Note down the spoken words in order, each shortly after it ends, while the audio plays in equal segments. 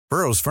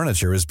Burrow's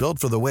furniture is built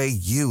for the way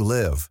you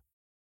live.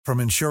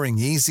 From ensuring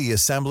easy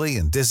assembly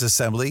and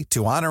disassembly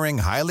to honoring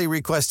highly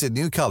requested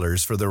new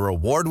colors for their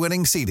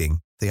award-winning seating,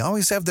 they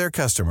always have their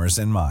customers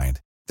in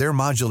mind. Their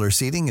modular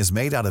seating is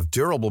made out of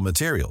durable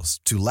materials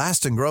to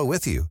last and grow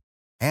with you.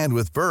 And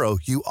with Burrow,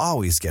 you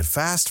always get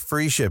fast,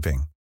 free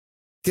shipping.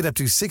 Get up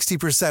to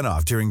 60%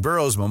 off during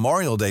Burrow's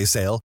Memorial Day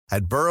sale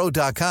at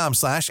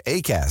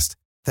burrow.com/ACAST.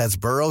 That's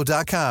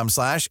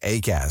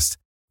burrow.com/ACAST.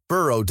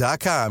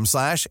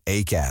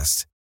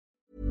 burrow.com/ACAST.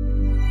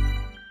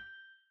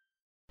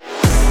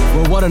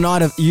 Well, what a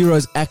night of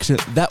Euros action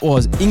that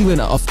was. England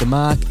are off the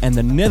mark, and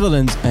the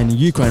Netherlands and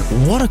Ukraine.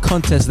 What a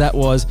contest that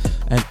was.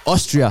 And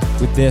Austria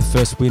with their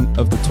first win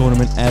of the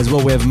tournament as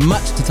well. We have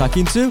much to tuck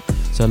into,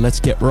 so let's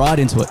get right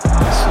into it.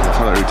 Yes, a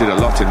fellow who did a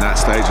lot in that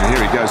stage, and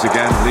here he goes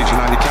again. Legion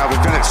 90,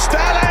 Kalvin Phillips.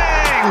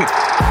 Sterling!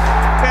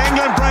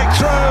 England break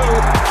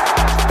through!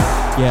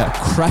 Yeah,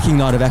 cracking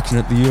night of action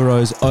at the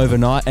Euros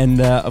overnight,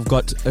 and I've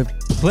got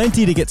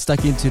plenty to get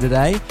stuck into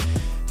today.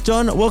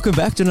 John, welcome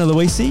back to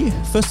Aloisi.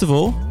 First of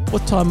all,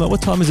 what time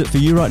is it for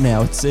you right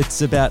now?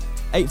 It's about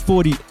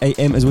 8:40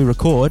 a.m. as we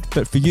record,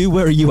 but for you,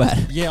 where are you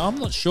at? Yeah, I'm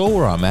not sure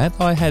where I'm at.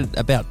 I had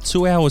about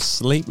 2 hours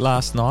sleep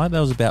last night. That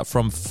was about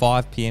from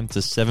 5 p.m.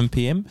 to 7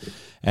 p.m.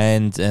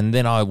 And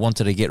then I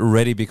wanted to get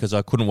ready because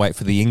I couldn't wait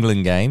for the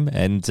England game.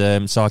 And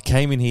so I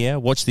came in here,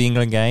 watched the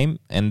England game,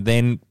 and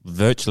then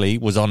virtually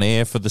was on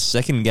air for the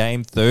second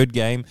game, third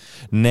game,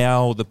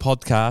 now the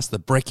podcast, the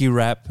Brekkie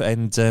Wrap.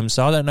 And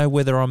so I don't know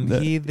whether I'm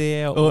here,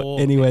 there, or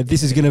anywhere.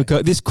 This is going to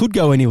go. This could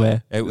go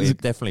anywhere. It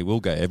definitely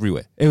will go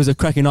everywhere. It was a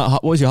cracking night.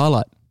 What was your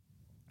highlight?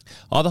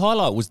 Oh, the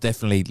highlight was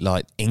definitely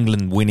like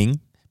England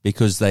winning,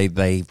 because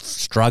they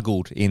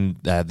struggled in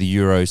the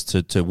Euros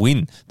to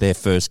win their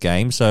first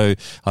game. So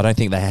I don't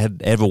think they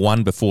had ever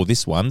won before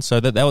this one. So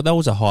that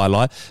was a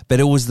highlight. But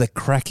it was the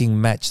cracking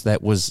match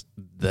that was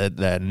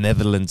the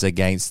Netherlands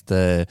against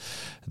the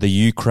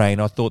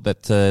Ukraine. I thought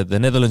that the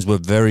Netherlands were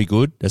very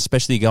good,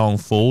 especially going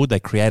forward. They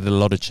created a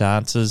lot of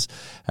chances.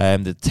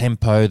 The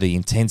tempo, the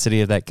intensity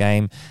of that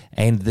game.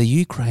 And the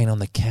Ukraine on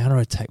the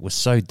counter-attack was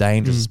so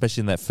dangerous,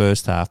 especially in that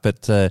first half.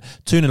 But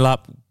 2-0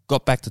 up,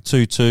 got back to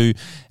 2-2,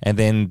 and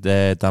then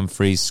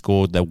Dumfries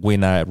scored the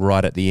winner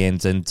right at the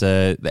end, and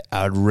a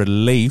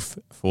relief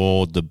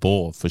for the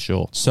ball, for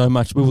sure. So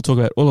much. We will talk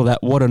about all of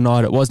that. What a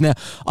night it was. Now,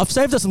 I've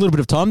saved us a little bit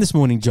of time this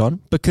morning,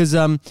 John, because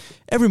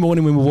every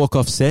morning when we walk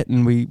off set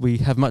and we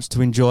have much to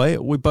enjoy,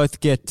 we both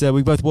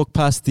walk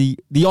past the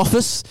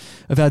office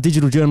of our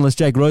digital journalist,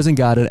 Jake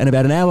Rosengarten, and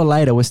about an hour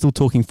later, we're still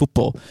talking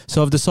football.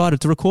 So I've decided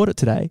to record it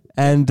today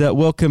and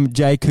welcome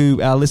Jake, who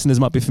our listeners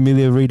might be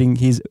familiar reading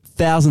his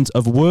thousands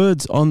of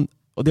words on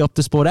the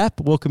Optus Sport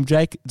app. Welcome,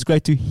 Jake. It's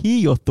great to hear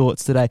your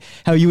thoughts today.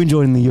 How are you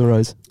enjoying the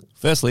Euros?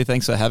 Firstly,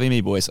 thanks for having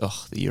me, boys.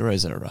 Oh, the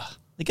Euros are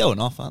they're going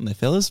off, aren't they,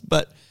 fellas?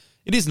 But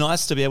it is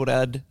nice to be able to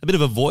add a bit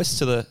of a voice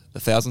to the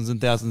thousands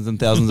and thousands and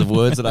thousands of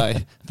words that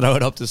I throw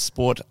at Optus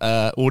Sport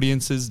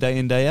audiences day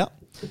in, day out.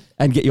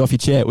 And get you off your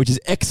chair, which is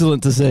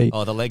excellent to see.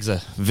 Oh, the legs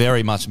are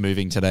very much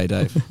moving today,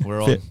 Dave.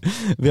 We're on.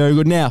 Very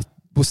good. Now,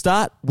 we'll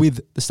start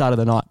with the start of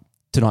the night.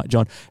 Tonight,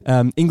 John.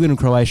 England and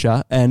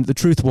Croatia, and the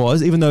truth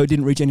was, even though it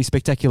didn't reach any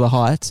spectacular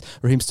heights,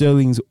 Raheem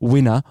Sterling's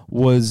winner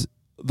was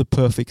the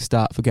perfect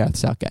start for Gareth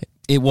Southgate.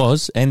 It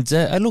was, and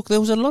look, there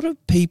was a lot of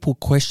people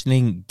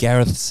questioning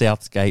Gareth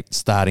Southgate's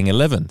starting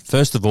 11.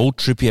 First of all,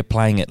 Trippier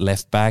playing at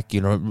left back.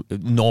 You know,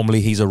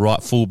 normally he's a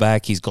right full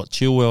back. He's got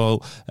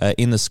Chilwell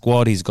in the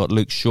squad. He's got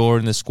Luke Shaw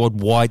in the squad.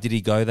 Why did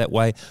he go that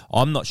way?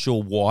 I'm not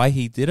sure why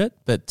he did it,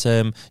 but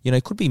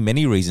it could be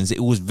many reasons.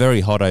 It was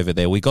very hot over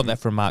there. We got that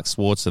from Mark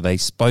Schwarzer. They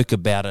spoke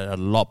about it a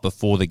lot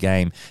before the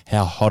game,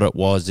 how hot it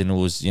was, and it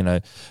was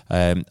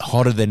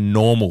hotter than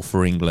normal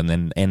for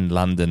England and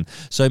London.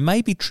 So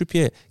maybe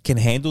Trippier can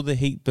handle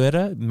the heat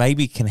better,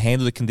 maybe can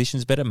handle the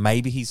conditions better,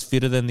 maybe he's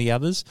fitter than the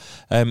others.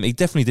 He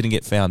definitely didn't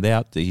get found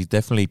out. He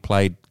definitely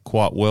played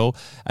quite well.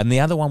 And the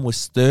other one was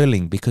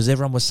Sterling, because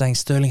everyone was saying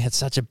Sterling had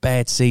such a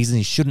bad season,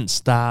 he shouldn't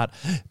start,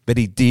 but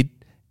he did,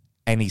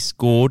 and he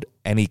scored,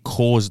 and he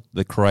caused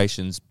the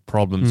Croatians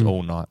problems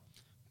all night.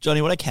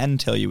 Johnny, what I can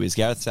tell you is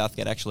Gareth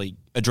Southgate actually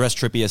addressed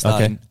Trippier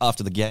starting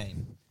after the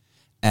game.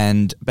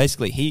 And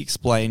basically he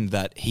explained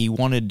that he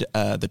wanted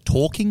the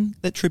talking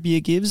that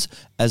Trippier gives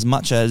as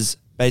much as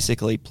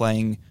basically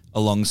playing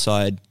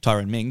alongside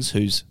Tyrone Mings,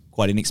 who's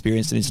quite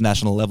inexperienced at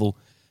international level,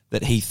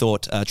 that he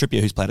thought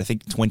Trippier, who's played, I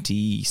think,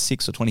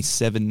 26 or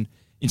 27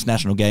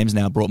 international games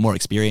now, brought more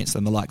experience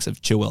than the likes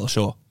of Chilwell or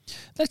Shaw.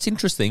 That's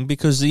interesting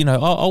because,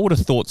 I would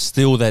have thought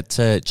still that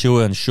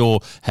Chilwell and Shaw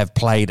have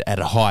played at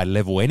a high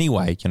level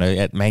anyway,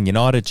 at Man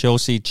United,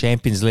 Chelsea,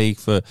 Champions League.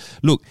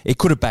 Look, it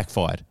could have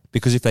backfired.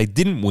 because if they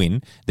didn't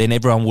win, then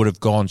everyone would have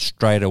gone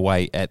straight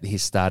away at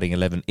his starting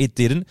 11. It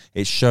didn't.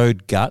 It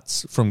showed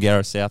guts from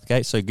Gareth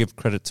Southgate, so give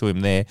credit to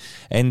him there.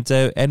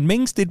 And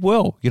Mings did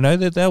well. You know,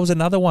 that was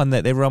another one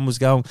that everyone was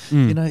going,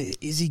 you know,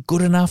 is he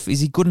good enough? Is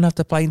he good enough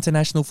to play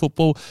international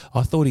football?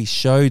 I thought he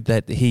showed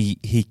that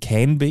he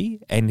can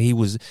be, and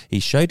he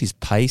showed his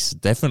pace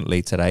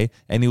definitely today,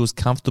 and he was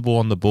comfortable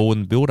on the ball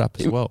and build up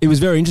as well. It was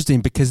very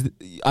interesting because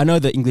I know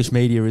that English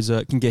media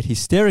can get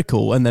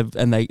hysterical and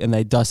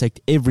they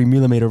dissect every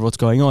millimetre of what's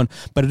going on,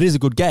 but it is a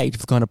good gauge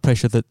of the kind of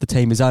pressure that the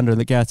team is under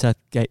and that Gareth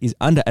Southgate is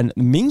under. And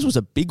Mings was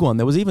a big one.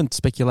 There was even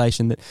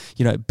speculation that,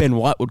 you know, Ben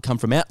White would come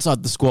from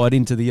outside the squad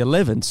into the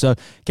 11. So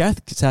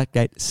Gareth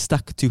Southgate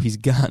stuck to his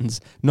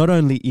guns, not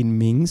only in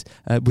Mings,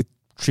 with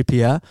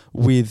Trippier,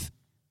 with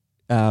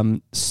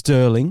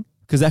Sterling,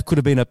 because that could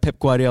have been a Pep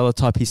Guardiola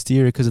type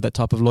hysteria because of that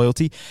type of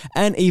loyalty,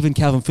 and even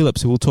Kalvin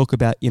Phillips, who we'll talk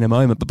about in a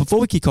moment. But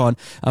before we kick on,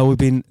 we've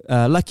been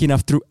lucky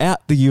enough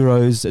throughout the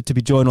Euros to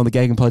be joined on the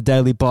Gegenpod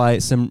Daily by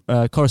some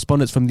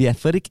correspondents from The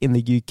Athletic in the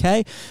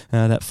UK,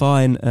 that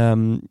fine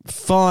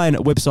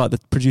website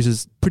that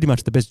produces pretty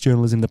much the best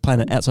journalism on the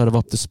planet outside of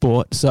Optus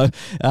Sport. So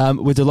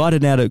we're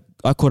delighted now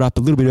I caught up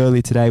a little bit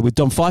earlier today with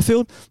Dom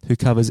Fifield, who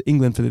covers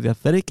England for The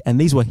Athletic, and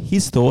these were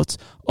his thoughts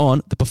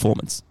on the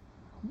performance.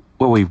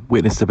 Well, we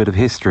witnessed a bit of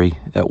history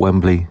at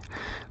Wembley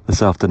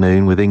this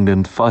afternoon with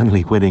England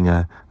finally winning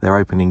their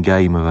opening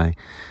game of a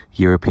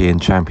European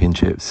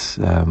Championships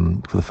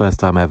for the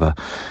first time ever.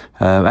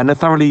 And a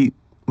thoroughly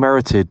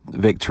merited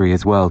victory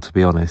as well, to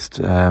be honest.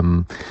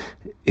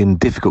 In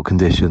difficult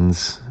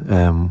conditions,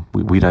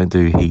 we don't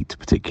do heat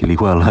particularly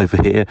well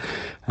over here.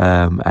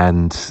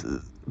 And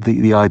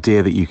the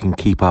idea that you can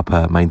keep up,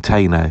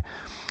 maintain a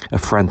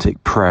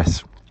frantic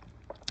press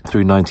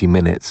through 90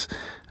 minutes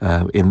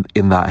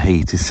in that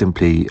heat is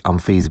simply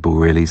unfeasible,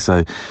 really.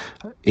 So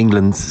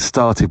England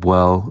started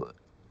well,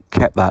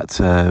 kept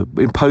that,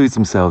 imposed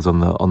themselves on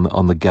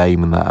the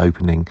game in that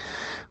opening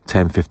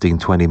 10, 15,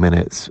 20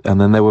 minutes, and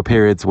then there were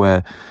periods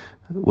where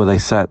they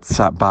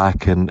sat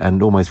back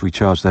and almost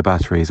recharged their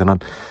batteries.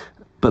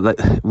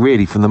 But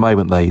really, from the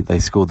moment they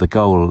scored the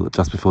goal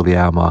just before the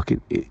hour mark,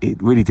 it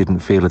really didn't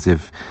feel as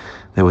if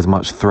there was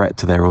much threat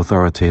to their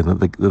authority, and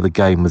that the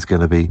game was going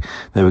to be,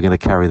 they were going to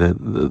carry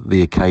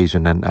the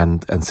occasion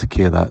and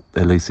secure that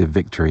elusive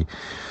victory.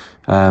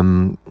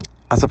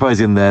 I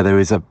suppose in there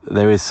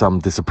is some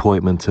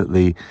disappointment at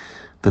the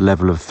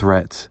level of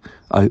threat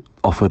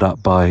offered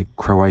up by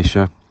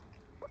Croatia,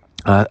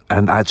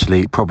 and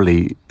actually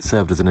probably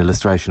served as an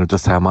illustration of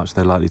just how much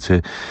they're likely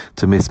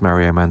to miss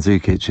Mario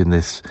Mandzukic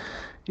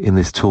in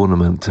this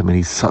tournament. I mean,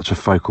 he's such a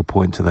focal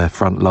point to their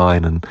front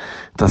line and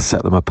does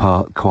set them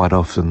apart quite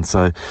often.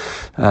 So,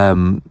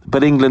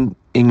 but England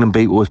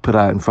beat what was put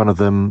out in front of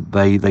them.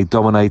 They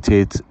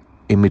dominated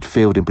in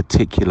midfield, in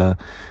particular,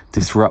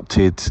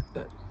 disrupted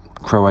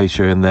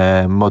Croatia in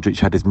there. Modric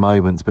had his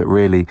moments, but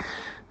really,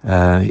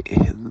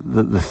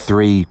 the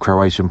three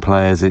Croatian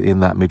players in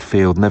that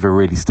midfield never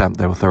really stamped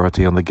their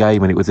authority on the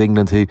game, and it was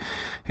England who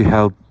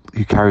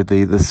carried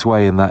the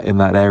sway in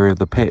that area of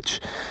the pitch,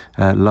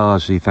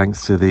 largely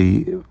thanks to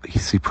the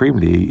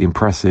supremely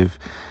impressive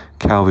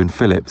Kalvin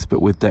Phillips,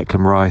 but with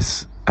Declan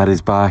Rice at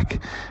his back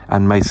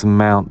and Mason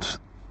Mount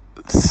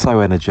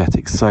so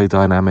energetic, so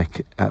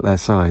dynamic at their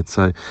side.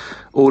 So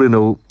all in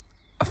all,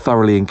 a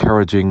thoroughly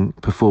encouraging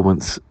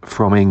performance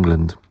from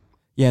England.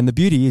 Yeah, and the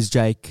beauty is,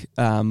 Jake,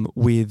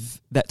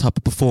 with that type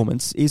of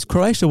performance, is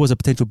Croatia was a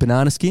potential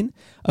banana skin.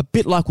 A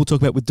bit like we'll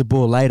talk about with De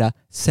Boer later,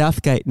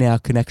 Southgate now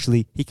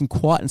he can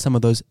quieten some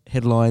of those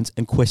headlines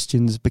and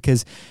questions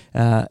because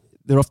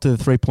they're off to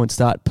the 3-point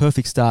start,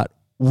 perfect start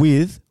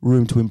with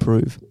room to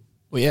improve.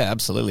 Well, yeah,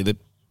 absolutely.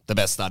 The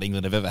best start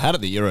England have ever had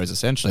at the Euros,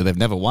 essentially. They've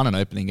never won an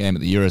opening game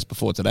at the Euros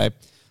before today.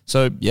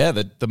 So, yeah,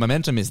 the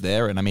momentum is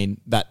there. And, I mean,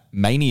 that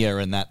mania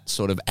and that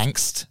sort of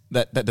angst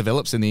that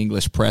develops in the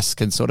English press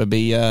can sort of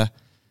be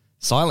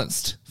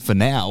silenced for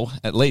now,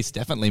 at least,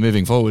 definitely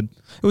moving forward.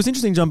 It was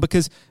interesting, John,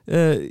 because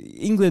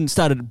England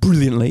started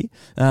brilliantly,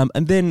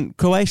 and then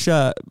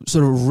Croatia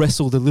sort of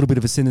wrestled a little bit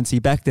of ascendancy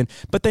back then,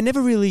 but they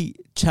never really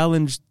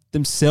challenged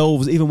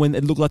themselves, even when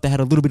it looked like they had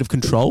a little bit of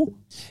control.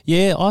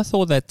 Yeah, I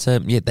thought that,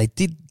 they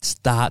did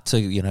start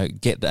to,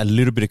 get a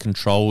little bit of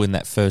control in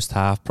that first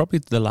half, probably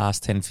the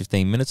last 10,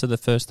 15 minutes of the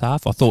first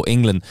half. I thought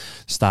England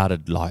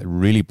started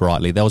really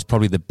brightly. That was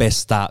probably the best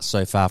start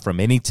so far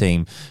from any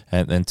team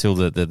until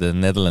the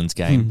Netherlands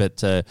game.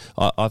 But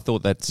I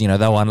thought that, they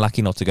were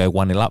unlucky not to go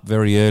 1-0 up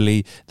very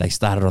early. They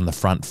started on the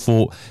front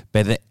foot,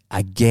 but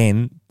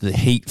again, the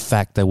heat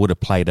factor would have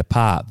played a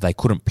part. They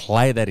couldn't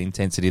play that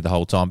intensity the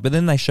whole time. But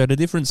then they showed a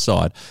different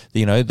side,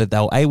 that they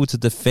were able to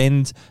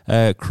defend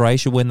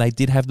Croatia when they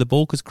did have the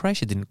ball, because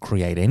Croatia didn't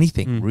create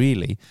anything,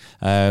 really.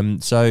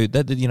 So,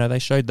 they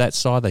showed that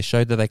side. They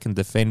showed that they can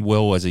defend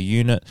well as a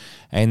unit.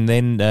 And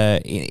then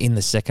in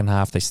the second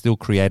half, they still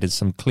created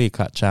some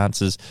clear-cut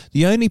chances.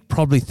 The only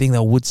probably thing I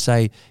would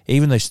say,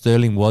 even though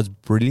Sterling was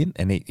brilliant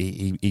and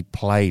he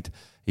played,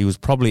 he was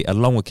probably,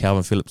 along with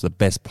Kalvin Phillips, the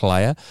best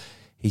player.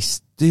 he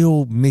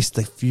still missed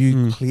a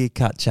few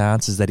clear-cut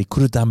chances that he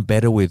could have done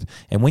better with.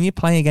 And when you're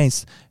playing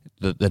against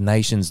the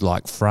nations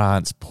like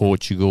France,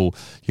 Portugal,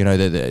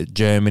 the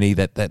Germany,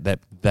 that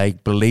they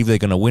believe they're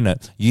going to win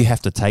it, you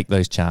have to take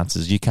those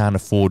chances. You can't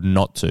afford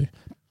not to.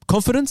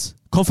 Confidence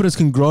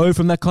can grow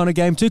from that kind of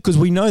game too, because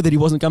we know that he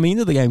wasn't coming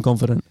into the game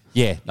confident.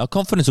 Yeah, our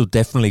confidence will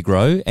definitely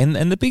grow. And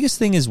the biggest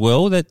thing as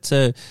well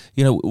that,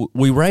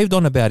 we raved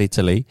on about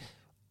Italy.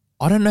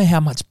 I don't know how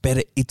much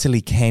better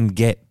Italy can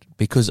get,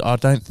 because I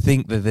don't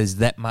think that there's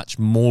that much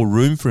more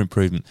room for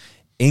improvement.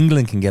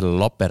 England can get a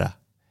lot better.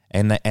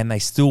 And they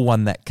still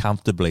won that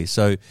comfortably.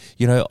 So,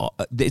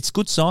 it's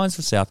good signs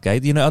for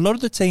Southgate. A lot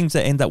of the teams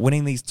that end up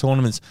winning these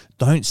tournaments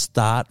don't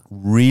start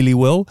really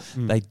well.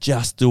 They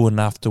just do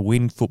enough to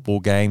win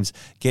football games,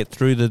 get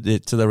through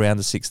to the round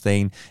of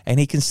 16, and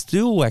he can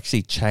still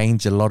actually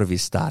change a lot of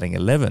his starting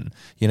 11.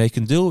 He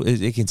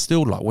can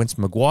still, like, once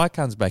Maguire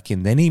comes back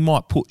in, then he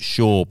might put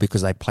Shaw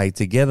because they play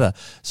together.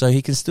 So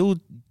he can still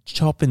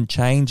chop and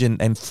change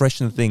and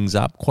freshen things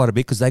up quite a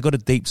bit because they got a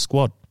deep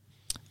squad.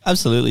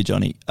 Absolutely,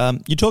 Johnny.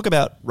 You talk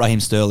about Raheem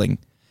Sterling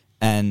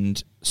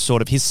and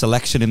sort of his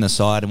selection in the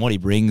side and what he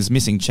brings,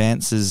 missing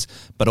chances,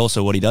 but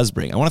also what he does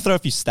bring. I want to throw a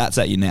few stats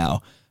at you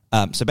now.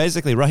 So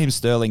basically, Raheem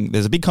Sterling,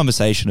 there's a big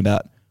conversation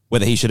about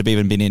whether he should have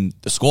even been in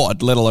the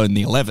squad, let alone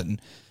the 11.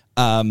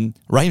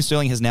 Raheem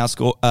Sterling has now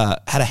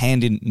had a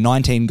hand in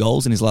 19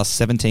 goals in his last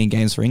 17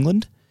 games for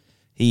England.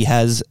 He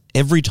has,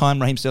 every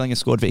time Raheem Sterling has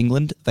scored for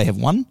England, they have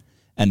won.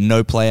 And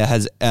no player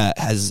has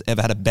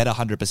ever had a better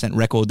 100%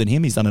 record than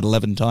him. He's done it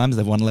 11 times.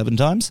 They've won 11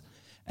 times.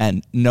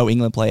 And no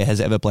England player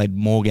has ever played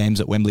more games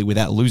at Wembley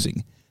without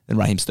losing than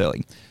Raheem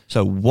Sterling.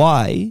 So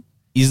why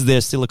is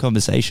there still a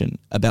conversation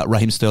about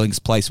Raheem Sterling's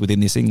place within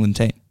this England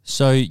team?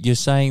 So you're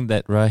saying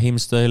that Raheem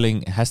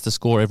Sterling has to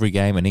score every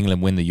game and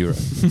England win the Euro? I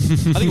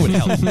think it would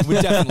help. It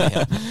would definitely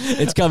help.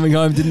 It's coming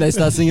home. Didn't they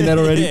start singing that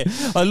already?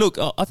 Yeah. Look,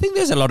 I think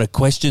there's a lot of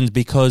questions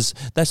because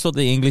that's what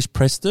the English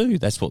press do.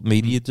 That's what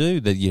media do.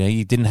 That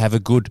he didn't have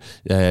a good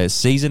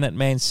season at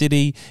Man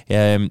City.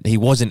 He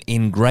wasn't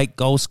in great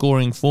goal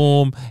scoring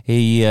form.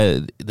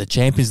 The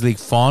Champions League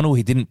final,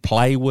 he didn't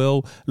play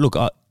well. Look,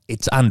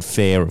 it's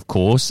unfair, of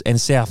course,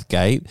 and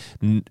Southgate,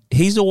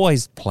 he's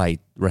always played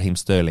Raheem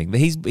Sterling.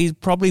 He's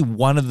probably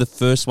one of the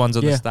first ones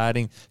on the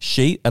starting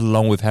sheet,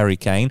 along with Harry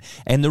Kane.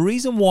 And the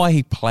reason why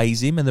he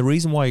plays him and the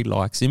reason why he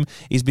likes him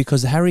is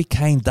because Harry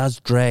Kane does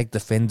drag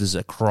defenders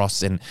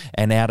across and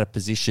out of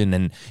position,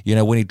 and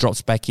when he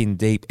drops back in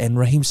deep. And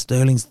Raheem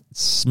Sterling's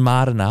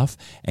smart enough,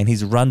 and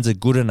his runs are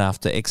good enough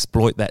to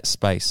exploit that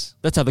space.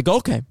 That's how the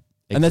goal came.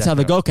 And that's how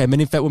the goal came.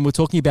 And in fact, when we're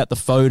talking about the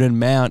Foden,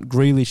 Mount,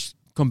 Grealish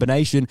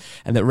combination,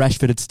 and that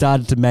Rashford had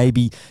started to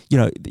maybe,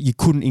 you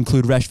couldn't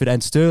include Rashford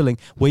and Sterling.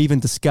 We even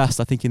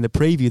discussed, I think, in the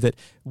preview that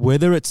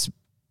whether it's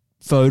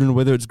Foden,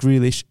 whether it's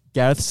Grealish,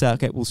 Gareth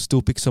Southgate will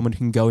still pick someone who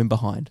can go in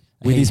behind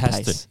with his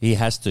pace. He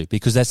has to,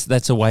 because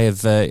that's a way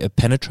of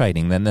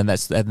penetrating, and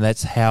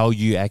that's how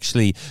you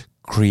actually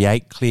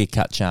create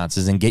clear-cut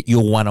chances and get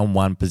your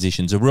one-on-one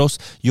positions, or else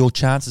your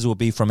chances will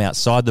be from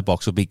outside the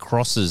box, will be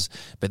crosses.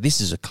 But this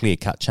is a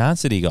clear-cut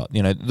chance that he got.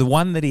 The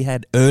one that he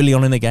had early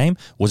on in the game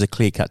was a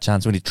clear-cut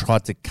chance when he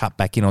tried to cut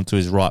back in onto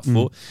his right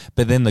foot.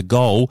 But then the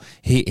goal,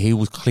 he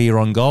was clear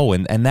on goal,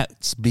 and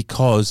that's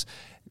because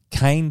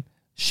Kane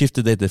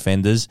shifted their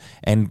defenders,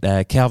 and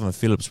Kalvin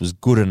Phillips was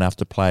good enough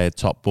to play a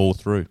top ball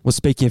through. Well,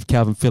 speaking of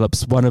Kalvin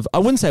Phillips, I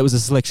wouldn't say it was a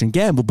selection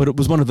gamble, but it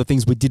was one of the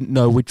things we didn't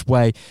know which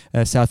way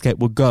Southgate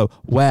would go.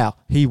 Wow,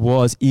 he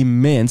was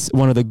immense.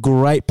 One of the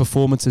great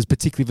performances,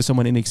 particularly for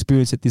someone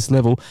inexperienced at this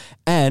level.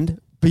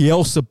 And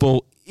Bielsa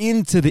ball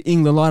into the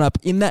England lineup.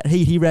 In that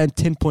heat, he ran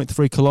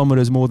 10.3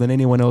 kilometres more than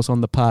anyone else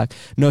on the park.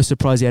 No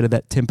surprise he added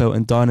that tempo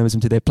and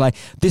dynamism to their play.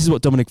 This is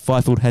what Dominic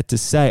Fifield had to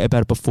say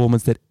about a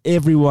performance that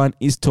everyone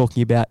is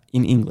talking about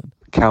in England.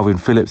 Kalvin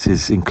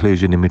Phillips'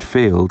 inclusion in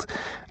midfield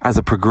as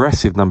a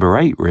progressive number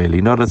 8,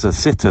 really, not as a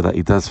sitter that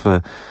he does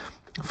for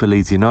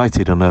Leeds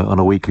United on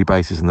a weekly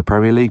basis in the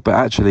Premier League, but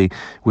actually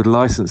with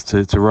licence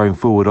to roam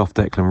forward off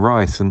Declan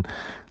Rice. And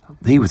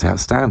he was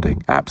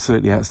outstanding,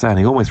 absolutely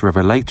outstanding, almost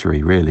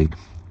revelatory, really.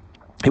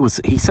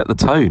 He set the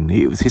tone.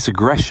 It was his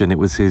aggression. It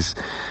was his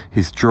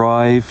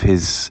drive,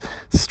 his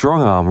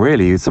strong arm,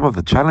 really, some of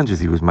the challenges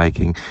he was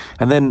making.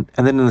 And then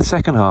in the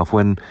second half,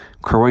 when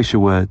Croatia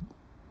were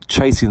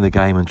chasing the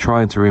game and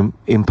trying to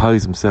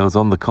impose themselves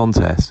on the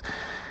contest,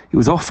 it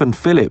was often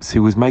Phillips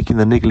who was making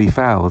the niggly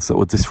fouls that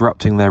were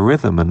disrupting their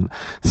rhythm and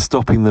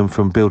stopping them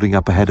from building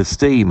up a head of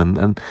steam.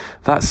 And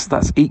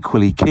that's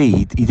equally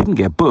key. He didn't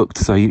get booked,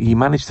 so he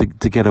managed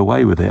to get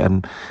away with it.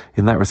 And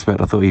in that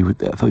respect, I thought he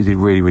did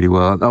really, really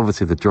well.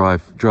 Obviously, the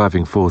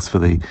driving force for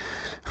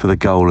the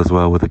goal as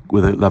well, with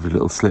a lovely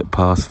little slip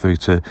pass through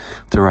to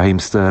Raheem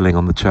Sterling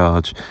on the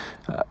charge.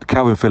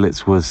 Kalvin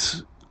Phillips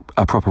was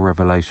a proper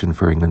revelation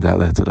for England out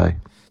there today.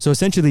 So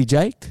essentially,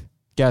 Jake,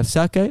 Gareth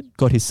Southgate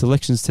got his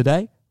selections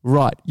today.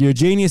 Right, you're a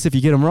genius if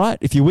you get them right.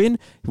 If you win,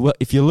 well,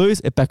 if you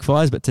lose, it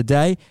backfires. But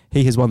today,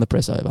 he has won the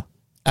press over.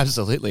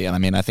 Absolutely,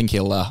 and I think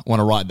he'll want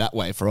to ride that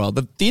way for a while.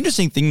 The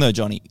interesting thing, though,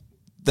 Johnny,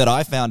 that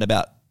I found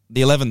about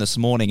the 11 this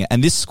morning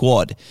and this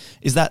squad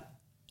is that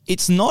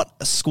it's not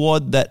a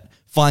squad that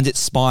finds its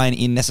spine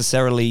in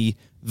necessarily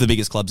the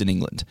biggest clubs in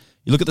England.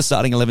 You look at the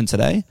starting 11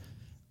 today.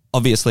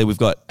 Obviously, we've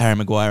got Harry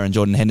Maguire and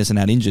Jordan Henderson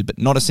out injured, but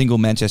not a single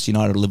Manchester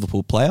United or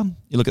Liverpool player.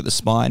 You look at the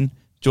spine,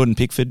 Jordan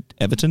Pickford,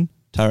 Everton,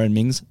 Tyrone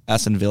Mings,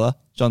 Aston Villa,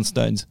 John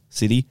Stones,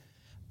 City.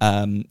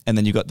 And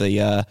then you've got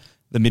the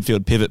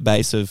midfield pivot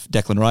base of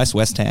Declan Rice,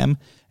 West Ham,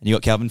 and you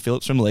got Kalvin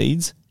Phillips from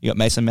Leeds. You got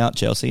Mason Mount,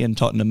 Chelsea, and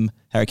Tottenham,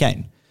 Harry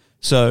Kane.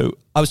 So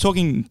I was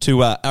talking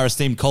to our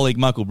esteemed colleague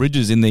Michael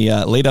Bridges in the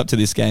lead up to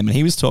this game, and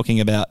he was talking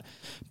about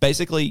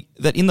basically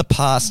that in the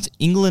past,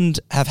 England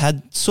have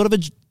had sort of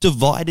a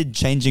divided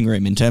changing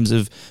room in terms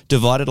of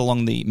divided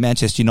along the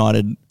Manchester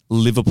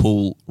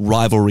United-Liverpool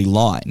rivalry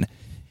line.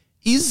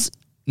 Is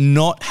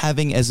not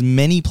having as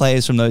many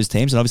players from those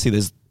teams, and obviously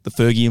there's the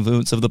Fergie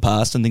influence of the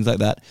past and things like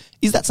that,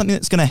 is that something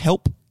that's going to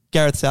help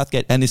Gareth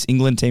Southgate and this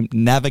England team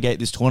navigate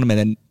this tournament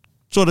and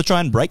sort of try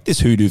and break this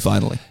hoodoo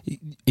finally?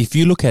 If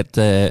you look at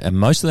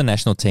most of the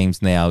national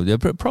teams now, they'll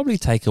probably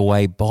take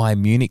away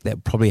Bayern Munich.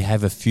 That probably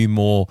have a few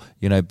more,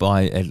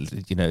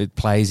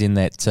 players in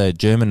that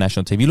German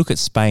national team. You look at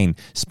Spain.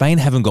 Spain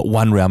haven't got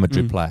one Real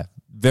Madrid player.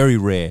 Very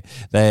rare.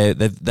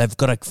 They've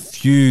got a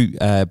few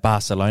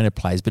Barcelona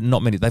players, but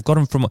not many. They've got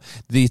them from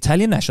the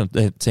Italian national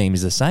team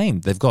is the same.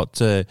 They've got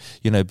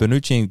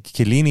Bonucci and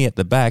Chiellini at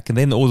the back, and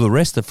then all the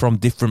rest are from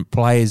different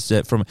players.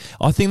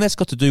 I think that's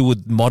got to do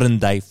with modern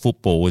day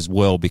football as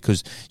well,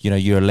 because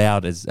you're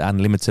allowed as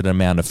unlimited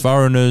amount of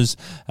foreigners,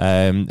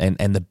 and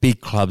the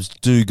big clubs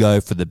do go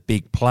for the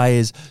big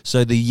players.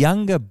 So the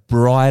younger,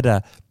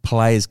 brighter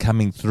players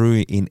coming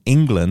through in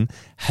England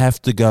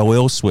have to go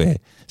elsewhere.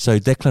 So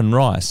Declan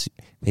Rice,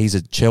 he's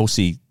a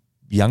Chelsea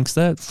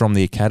youngster from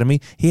the academy.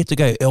 He had to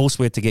go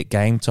elsewhere to get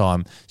game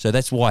time. So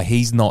that's why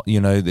he's not,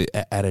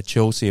 at a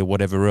Chelsea or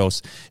whatever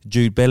else.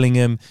 Jude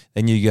Bellingham,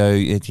 then you go,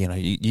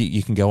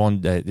 you can go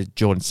on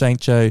Jordan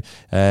Sancho.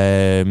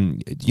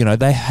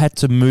 They had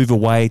to move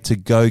away to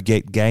go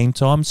get game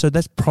time. So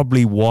that's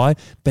probably why.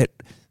 But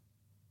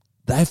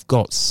they've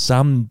got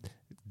some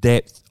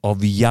depth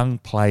of young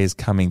players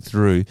coming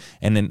through,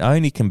 and it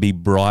only can be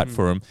bright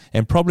for them.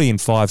 And probably in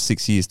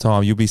 5-6 years'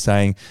 time, you'll be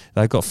saying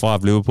they've got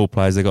 5 Liverpool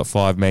players, they've got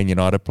 5 Man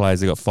United players,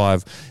 they've got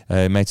 5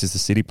 Manchester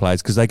City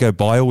players, because they go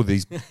buy all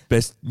these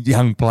best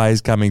young players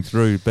coming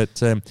through.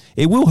 But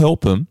it will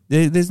help them.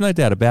 There's no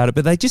doubt about it.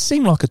 But they just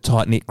seem like a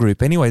tight-knit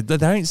group anyway. They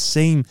don't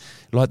seem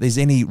like there's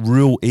any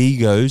real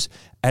egos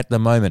at the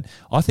moment.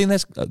 I think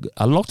that's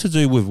a lot to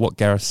do with what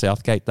Gareth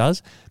Southgate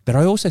does, but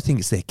I also think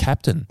it's their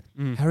captain.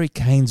 Harry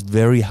Kane's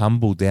very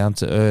humble, down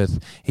to earth.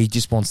 He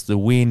just wants to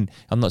win.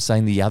 I'm not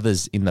saying the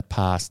others in the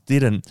past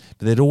didn't,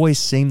 but it always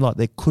seemed like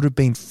there could have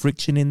been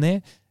friction in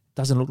there.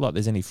 Doesn't look like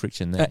there's any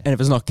friction there. And if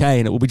it's not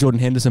Kane, it will be Jordan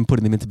Henderson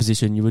putting them into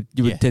position, you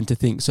would tend to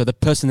think. So the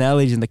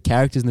personalities and the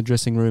characters in the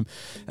dressing room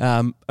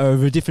are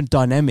of a different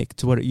dynamic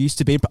to what it used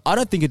to be. But I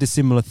don't think it's a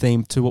similar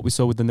theme to what we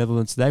saw with the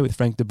Netherlands today with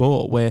Frank de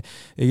Boer, where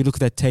you look at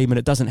that team and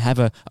it doesn't have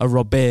a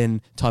Robben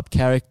type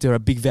character, a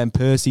big Van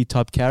Persie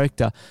type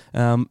character.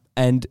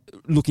 And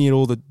looking at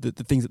all the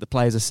things that the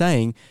players are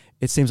saying,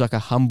 it seems like a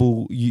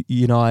humble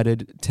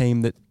United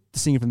team that's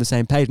singing from the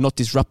same page, not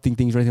disrupting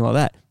things or anything like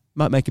that.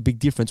 Might make a big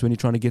difference when you're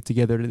trying to get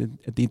together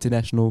at the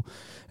international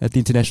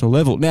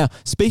level. Now,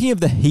 speaking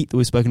of the heat that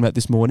we've spoken about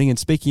this morning, and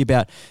speaking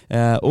about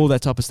all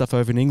that type of stuff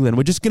over in England,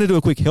 we're just going to do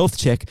a quick health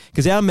check,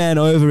 because our man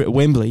over at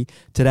Wembley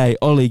today,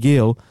 Ollie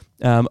Gill.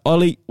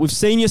 Ollie, we've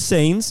seen your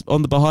scenes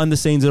on the behind the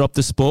scenes at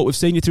Optus Sport. We've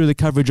seen you through the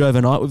coverage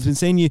overnight. We've been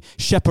seeing you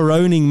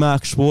chaperoning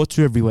Mark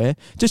Schwarzer everywhere.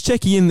 Just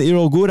checking in that you're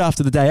all good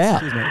after the day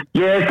out.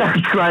 Yeah,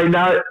 thanks, mate.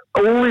 No,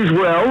 all is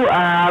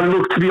well.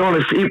 Look, to be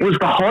honest, it was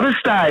the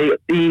hottest day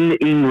in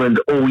England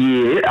all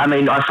year. I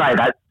mean, I say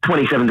that,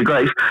 27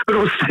 degrees, but it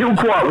was still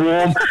quite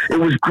warm. It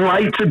was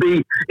great to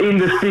be in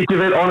the thick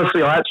of it.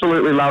 Honestly, I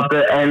absolutely loved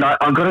it. And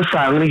I've got to say,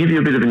 I'm going to give you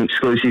a bit of an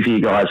exclusive here,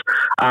 guys.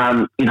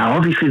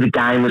 Obviously the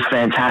game was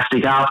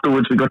fantastic.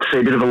 Afterwards, we got to see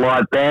a bit of a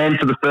live band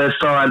for the first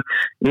time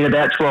in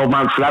about 12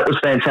 months. So that was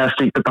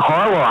fantastic. But the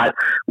highlight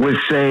was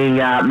seeing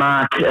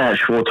Mark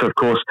Schwarzer, of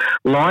course,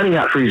 lining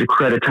up for his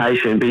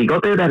accreditation. But he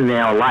got there about an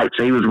hour late.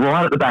 So he was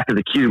right at the back of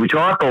the queue, which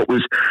I thought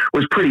was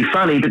pretty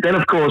funny. But then,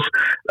 of course,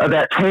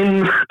 about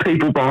 10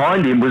 people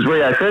behind him was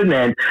Rio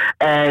Ferdinand,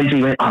 and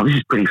he went, "Oh, this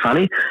is pretty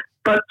funny."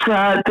 But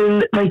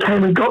then they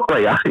came and got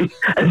Rio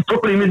and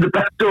brought him in the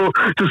back door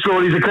to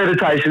sort his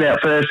accreditation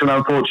out first, and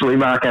unfortunately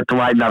Mark had to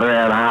wait another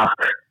hour and a half.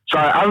 So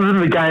other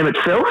than the game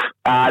itself,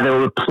 there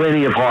were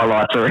plenty of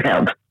highlights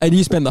around. And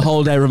you spent the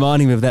whole day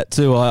reminding me of that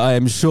too, I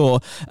am sure.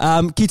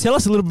 Can you tell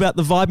us a little bit about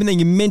the vibe? And then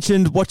you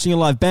mentioned watching a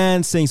live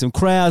band, seeing some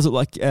crowds,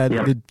 like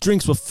the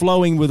drinks were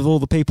flowing with all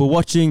the people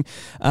watching.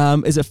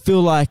 Does it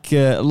feel like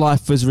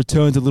life has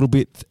returned a little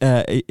bit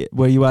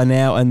where you are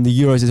now, and the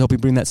Euros is helping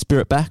bring that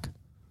spirit back?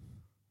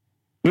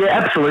 Yeah,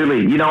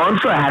 absolutely. I'm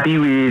so happy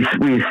with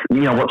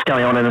what's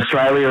going on in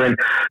Australia, and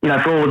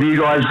for all of you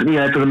guys,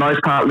 for the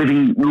most part,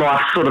 living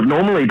life sort of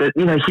normally. But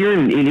here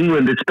in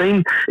England, it's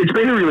been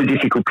a really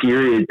difficult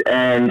period,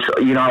 and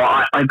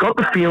I got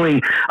the feeling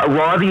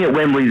arriving at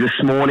Wembley this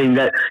morning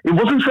that it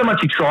wasn't so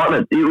much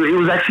excitement. It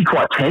was actually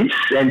quite tense,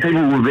 and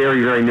people were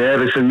very, very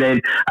nervous. And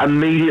then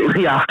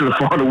immediately after the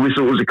final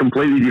whistle, it was a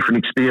completely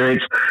different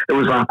experience. It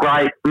was like,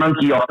 great,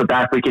 monkey off the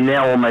back. We can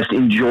now almost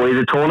enjoy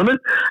the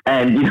tournament,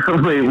 and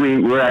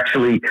we're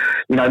actually,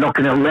 not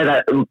going to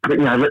let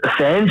the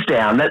fans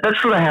down.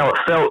 That's sort of how it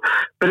felt.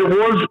 But it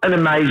was an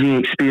amazing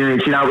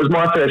experience. It was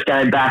my first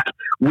game back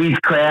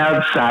with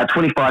crowds.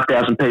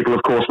 25,000 people,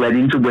 of course, led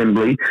into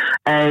Wembley,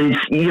 and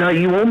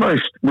you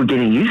almost were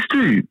getting used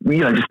to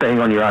just being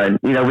on your own,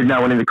 with no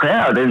one in the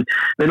crowd. And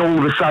then all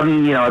of a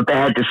sudden, a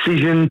bad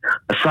decision,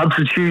 a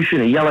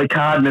substitution, a yellow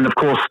card, and then of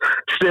course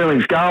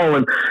Sterling's goal,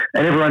 and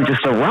everyone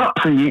just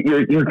erupts, and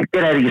you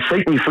get out of your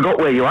seat and you forgot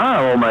where you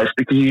are almost,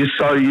 because you're just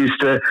so used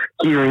to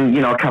hearing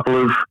a couple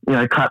of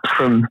claps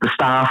from the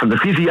staff and the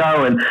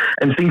physio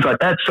and things like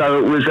that.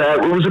 So it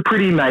was a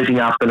pretty amazing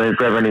afternoon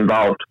for everyone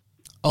involved.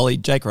 Ollie,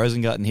 Jake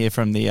Rosengarten here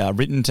from the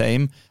written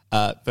team.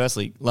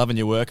 Firstly, loving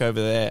your work over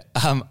there.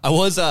 I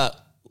was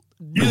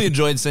really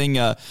enjoyed seeing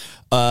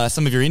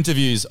some of your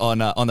interviews on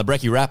the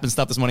Brekkie Rap and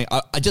stuff this morning.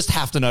 I just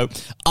have to know,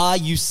 are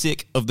you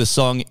sick of the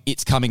song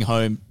It's Coming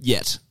Home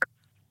yet?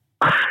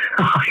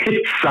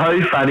 It's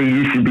so funny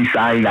you should be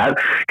saying that,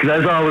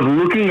 because as I was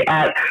looking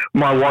at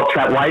my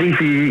WhatsApp waiting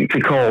for you to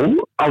call,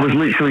 I was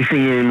literally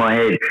singing it in my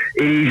head.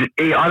 I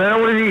don't know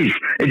what it is.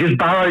 It just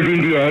burrows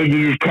into your head.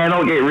 You just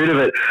cannot get rid of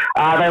it.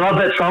 They love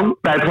that song.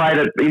 They played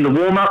it in the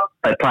warm-up.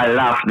 They played it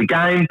after the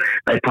game.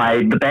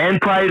 The band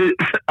played it.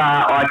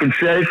 I can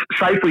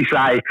safely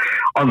say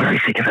I'm very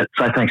sick of it.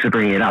 So thanks for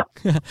bringing it up.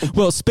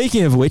 Well,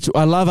 speaking of which,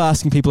 I love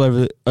asking people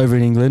over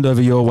in England,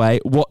 over your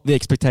way, what the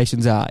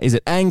expectations are. Is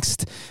it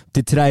angst?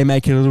 Did today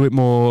make it a little bit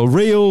more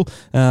real?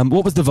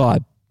 What was the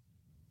vibe?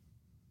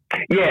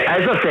 Yeah,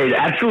 as I said,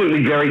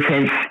 absolutely very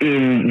tense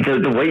in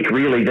the week,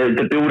 really.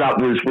 The build-up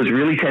was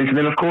really tense. And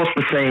then, of course,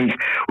 the scenes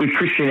with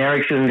Christian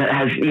Eriksen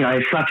has,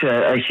 such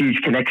a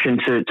huge connection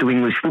to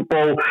English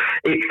football.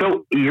 It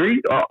felt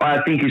eerie,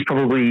 I think is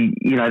probably,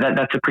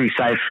 that's a pretty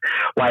safe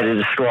way to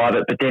describe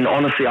it. But then,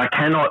 honestly, I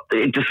cannot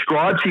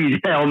describe to you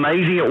how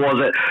amazing it was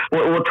at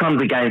what time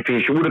did the game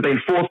finish. It would have been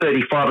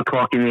 4:30, 5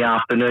 o'clock in the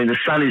afternoon. The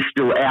sun is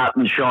still out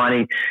and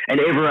shining, and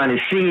everyone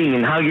is singing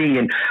and hugging.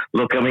 And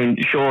look, I mean,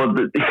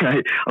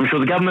 I'm sure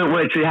the government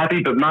weren't too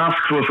happy, but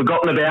masks were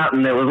forgotten about,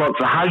 and there was lots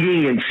of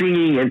hugging and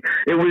singing, and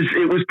it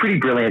was pretty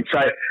brilliant.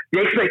 So the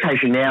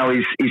expectation now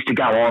is to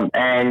go on,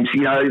 and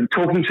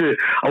talking to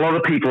a lot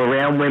of people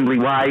around Wembley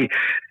Way,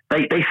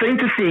 they seem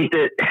to think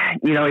that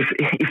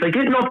if they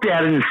get knocked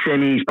out in the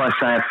semis by,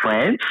 say,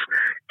 France,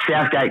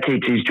 Southgate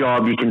keeps his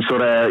job. You can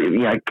sort of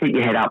keep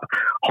your head up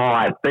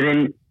high, but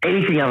then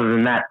anything other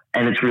than that,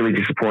 and it's really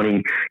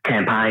disappointing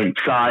campaign.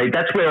 So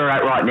that's where we're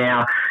at right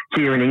now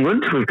here in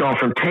England. We've gone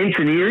from tense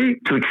and eerie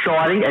to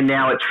exciting, and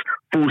now it's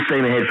full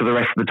steam ahead for the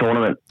rest of the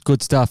tournament.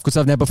 Good stuff. Good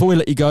stuff. Now, before we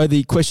let you go,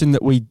 the question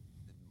that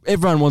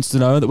everyone wants to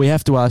know, that we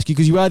have to ask you,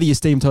 because you are the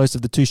esteemed host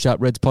of the Two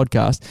Sharp Reds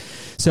podcast.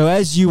 So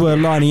as you were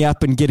lining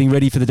up and getting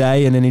ready for the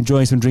day and then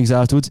enjoying some drinks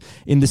afterwards,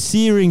 in the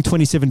searing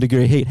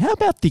 27-degree heat, how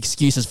about the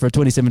excuses for a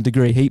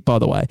 27-degree heat, by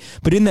the way?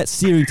 But in that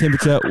searing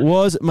temperature,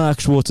 was Mark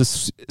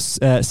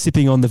Schwarzer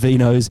sipping on the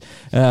vinos,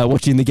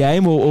 watching the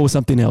game, or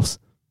something else?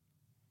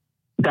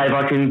 Dave,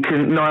 I can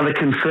neither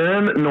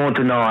confirm nor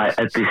deny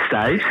at this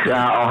stage.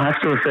 I'll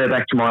have to refer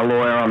back to my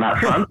lawyer on that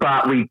front,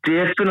 but we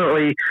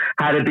definitely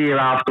had a beer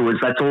afterwards.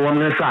 That's all I'm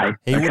going to say.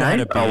 He would have had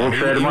a beer. I'll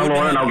refer to my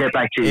lawyer and I'll get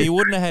back to you. He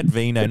wouldn't have had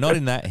vino, not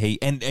in that heat.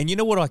 And you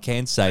know what I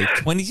can say?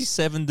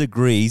 27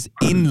 degrees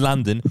in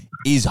London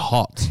is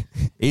hot.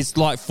 It's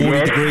like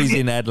 40 degrees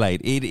in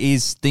Adelaide. It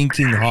is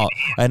stinking hot.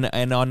 And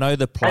I know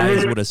the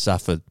players would have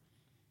suffered.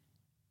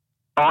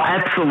 Oh,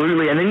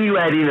 absolutely. And then you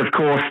add in, of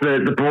course,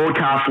 the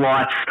broadcast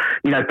lights,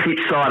 pitch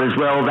side as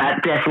well.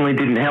 That definitely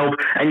didn't help.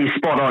 And you're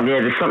spot on.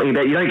 Yeah, there's something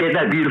about you don't get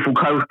that beautiful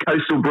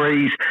coastal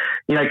breeze,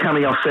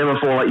 coming off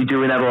semaphore like you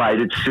do in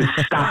Adelaide. It's just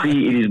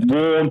stuffy. It is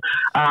warm.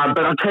 But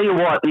I'll tell you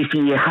what, if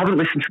you haven't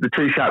listened to the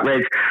Two Sharp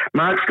Reds,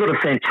 Mark's got a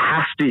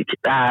fantastic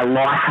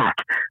life hack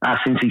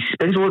since he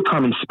spends all the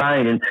time in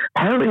Spain. And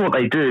apparently what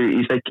they do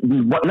is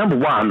number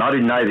one, I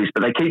didn't know this,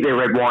 but they keep their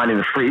red wine in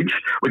the fridge,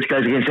 which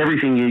goes against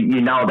everything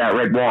you know about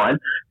red wine.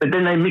 But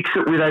then they mix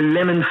it with a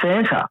lemon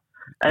Fanta.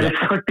 And it's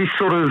like this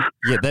sort of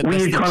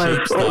weird kind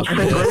of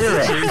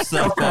cheap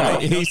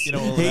stuff.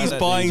 He's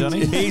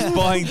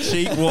buying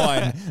cheap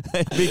wine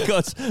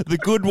because the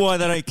good wine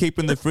they don't keep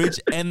in the fridge,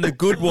 and the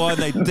good wine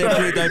they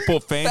definitely don't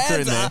put Fanta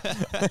in there.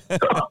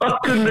 I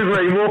couldn't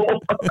agree more.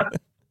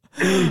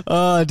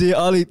 Oh dear,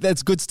 Ollie,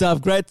 that's good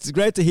stuff. Great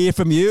to hear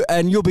from you,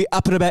 and you'll be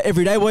up and about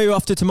every day. Where are you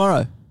off to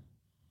tomorrow?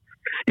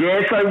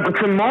 Yeah, so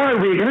tomorrow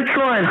we're going to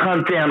try and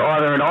hunt down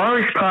either an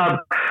Irish pub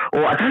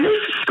or I don't know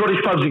if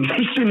Scottish pubs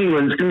exist in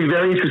England. It's going to be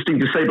very interesting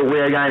to see, but we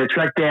are going to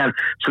track down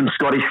some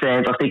Scottish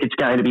fans. I think it's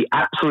going to be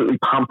absolutely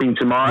pumping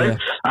tomorrow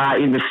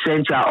in the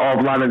centre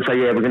of London. So,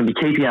 yeah, we're going to be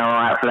keeping our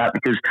eye out for that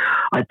because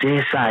I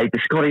dare say the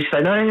Scottish,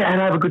 they know how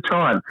to have a good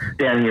time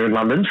down here in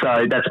London.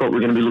 So that's what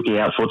we're going to be looking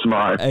out for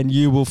tomorrow. And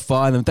you will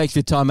find them. Thanks for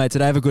your time, mate,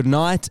 today. Have a good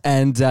night.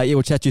 And,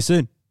 we'll chat to you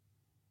soon.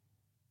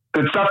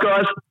 Good stuff,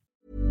 guys.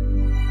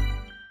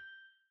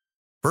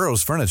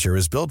 Burrow's furniture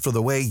is built for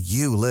the way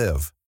you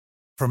live.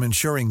 From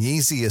ensuring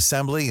easy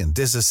assembly and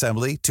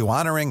disassembly to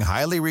honoring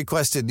highly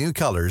requested new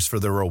colors for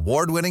their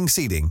award-winning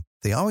seating,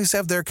 they always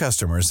have their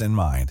customers in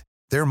mind.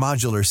 Their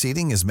modular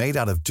seating is made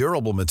out of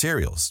durable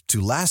materials to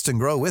last and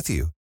grow with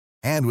you.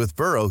 And with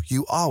Burrow,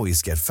 you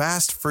always get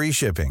fast, free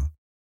shipping.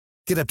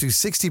 Get up to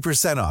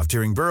 60% off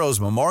during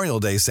Burrow's Memorial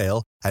Day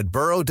sale at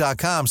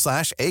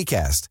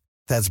burrow.com/ACAST.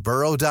 That's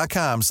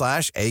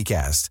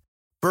burrow.com/ACAST.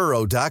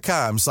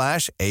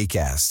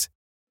 burrow.com/ACAST.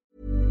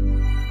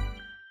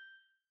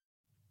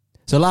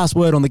 So last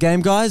word on the game,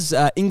 guys.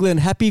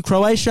 England happy,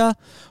 Croatia,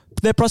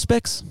 their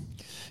prospects?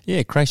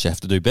 Yeah, Croatia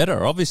have to do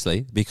better,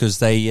 obviously, because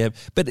they...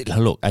 but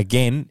look,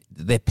 again,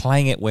 they're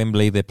playing at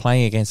Wembley. They're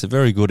playing against a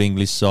very good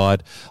English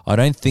side. I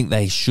don't think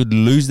they should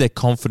lose their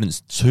confidence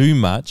too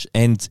much,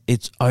 and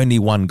it's only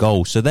one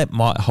goal. So that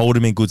might hold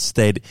them in good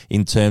stead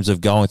in terms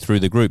of going through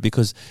the group,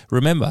 because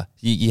remember,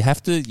 you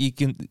have to... You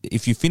can,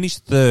 if you finish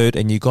third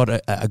and you got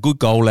a good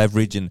goal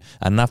average and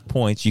enough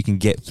points, you can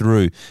get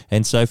through.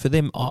 And so for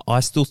them,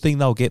 I still think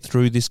they'll get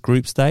through this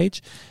group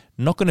stage.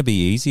 Not going to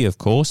be easy, of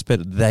course,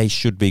 but they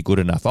should be good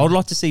enough. I would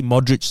like to see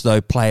Modric,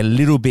 though, play a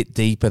little bit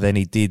deeper than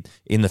he did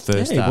in the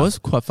first half. He was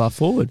quite far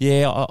forward.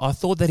 Yeah, I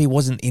thought that he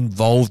wasn't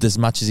involved as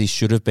much as he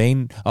should have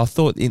been. I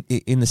thought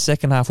in the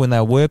second half when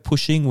they were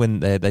pushing, when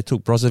they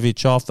took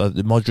Brozovic off,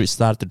 the Modric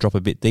started to drop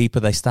a bit deeper.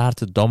 They started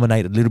to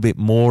dominate a little bit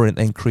more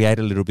and create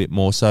a little bit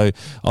more. So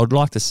I would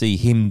like to see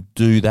him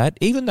do that,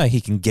 even though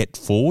he can get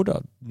forward.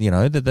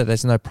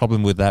 There's no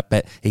problem with that,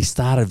 but he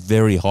started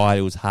very high.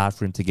 It was hard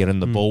for him to get on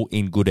the ball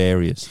in good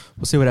areas.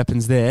 We'll see what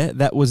happens there.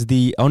 That was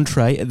the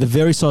entree, the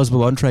very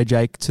sizable entree,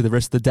 Jake, to the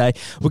rest of the day.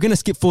 We're going to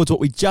skip forward to what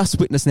we just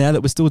witnessed now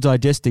that we're still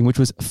digesting, which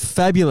was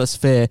fabulous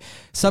fare.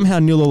 Somehow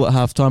 0-0 at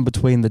halftime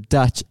between the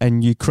Dutch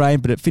and Ukraine,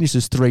 but it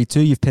finishes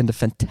 3-2. You've penned a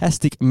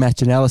fantastic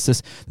match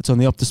analysis that's on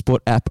the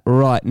Optasport app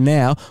right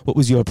now. What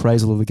was your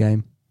appraisal of the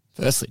game?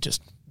 Firstly,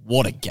 just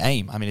what a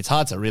game. I mean, it's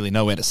hard to really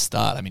know where to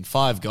start. I mean,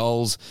 5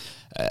 goals,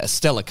 a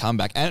stellar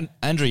comeback, and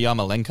Andriy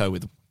Yarmolenko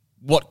with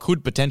what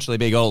could potentially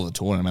be a goal of the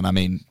tournament. I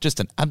mean, just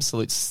an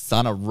absolute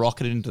stunner,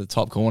 rocketed into the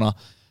top corner.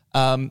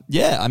 I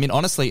mean,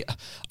 honestly,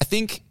 I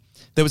think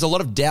there was a lot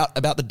of doubt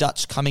about the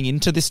Dutch coming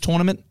into this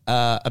tournament,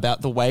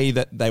 about the way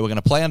that they were going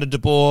to play under De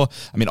Boer.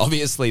 I mean,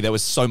 obviously, there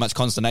was so much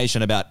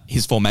consternation about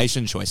his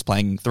formation choice,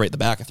 playing 3 at the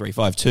back, a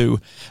 3-5-2,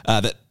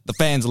 that the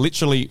fans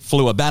literally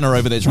flew a banner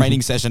over their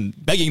training session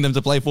begging them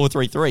to play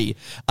 4-3-3.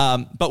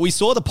 But we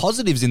saw the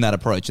positives in that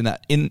approach, in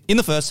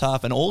the first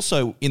half and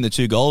also in the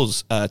 2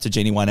 goals to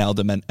Gini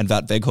Wijnaldum and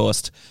Wout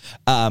Weghorst.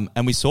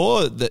 And we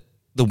saw that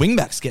the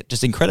wingbacks get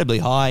just incredibly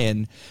high,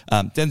 and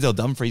Denzel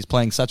Dumfries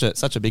playing such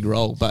a big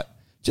role. But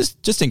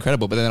just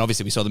incredible. But then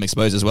obviously we saw them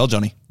exposed as well,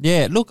 Johnny.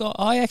 Yeah, look,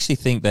 I actually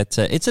think that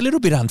it's a little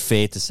bit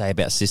unfair to say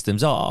about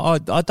systems. I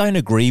don't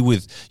agree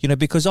with,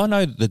 because I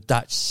know the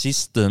Dutch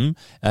system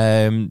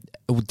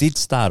did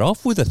start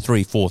off with a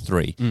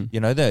 3-4-3.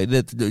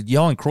 The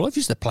Johan Cruyff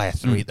used to play a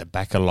 3 at the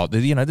back a lot.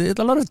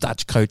 A lot of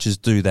Dutch coaches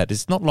do that.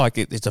 It's not like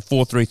it's a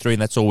 4-3-3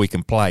 and that's all we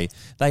can play.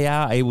 They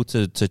are able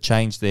to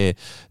change their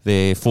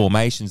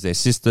formations, their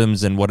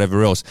systems and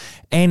whatever else.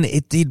 And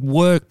it did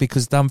work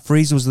because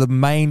Dumfries was the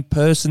main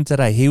person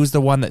today. He was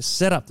the one that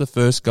set up the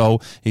first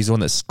goal. He's the one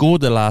that scored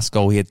the last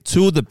goal. He had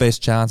 2 of the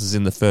best chances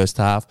in the first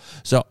half.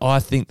 So I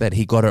think that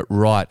he got it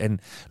right.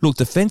 And look,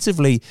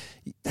 defensively,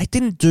 they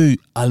didn't do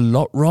a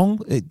lot wrong.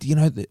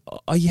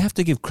 You have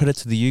to give credit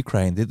to the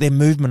Ukraine. Their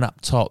movement up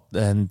top,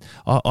 and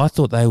I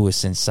thought they were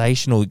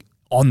sensational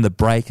on the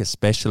break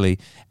especially.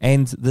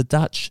 And the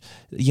Dutch,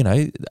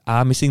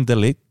 are missing De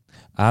Ligt,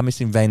 are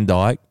missing Van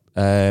Dijk.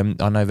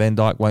 I know Van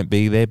Dijk won't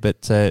be there,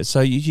 but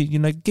so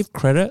you give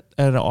credit,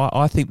 and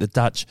I think the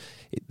Dutch,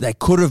 they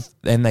could have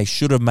and they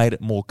should have made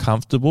it more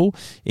comfortable.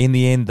 In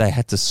the end, they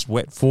had to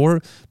sweat for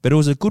it, but it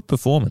was a good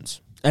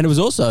performance. And it was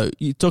also,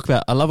 you talk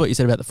about, I love what you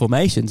said about the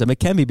formations. I mean, it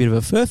can be a bit of a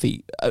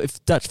furphy.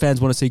 If Dutch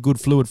fans want to see good,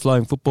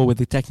 fluid-flowing football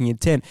with attacking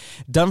intent,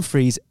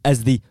 Dumfries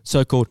as the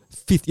so-called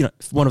fifth,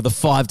 one of the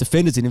 5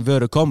 defenders in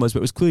inverted commas, but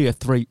it was clearly a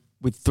 3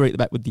 at the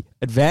back with the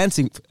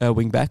advancing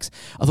wing-backs.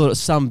 I thought it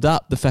summed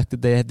up the fact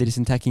that they had this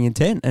attacking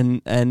intent,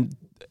 and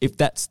if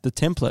that's the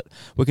template,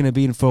 we're going to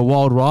be in for a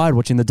wild ride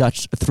watching the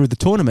Dutch through the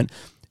tournament.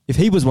 If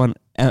he was one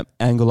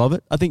angle of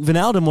it. I think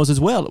Wijnaldum was as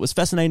well. It was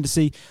fascinating to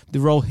see the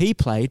role he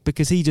played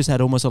because he just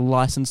had almost a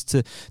license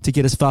to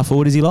get as far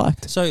forward as he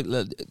liked. So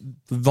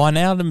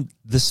Wijnaldum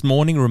this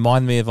morning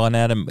reminded me of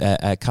Wijnaldum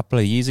a couple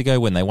of years ago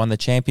when they won the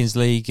Champions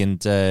League,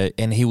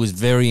 and he was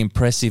very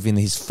impressive in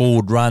his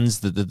forward runs,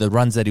 the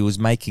runs that he was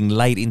making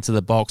late into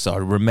the box. I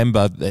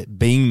remember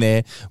being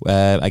there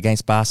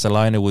against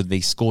Barcelona when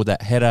they scored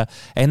that header,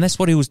 and that's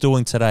what he was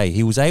doing today.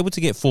 He was able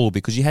to get forward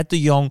because you had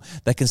De Jong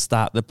that can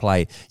start the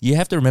play. You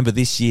have to remember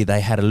this year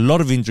they had a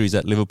lot of injuries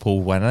at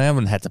Liverpool.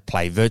 Wijnaldum had to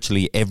play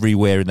virtually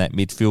everywhere in that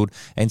midfield,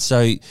 and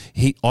so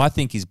I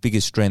think his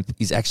biggest strength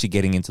is actually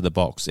getting into the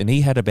box, and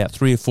he had about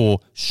 3 or 4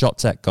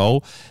 shots at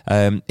goal.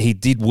 He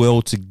did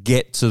well to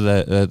get to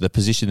the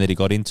position that he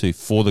got into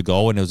for the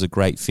goal, and it was a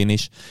great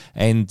finish.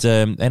 And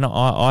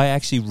I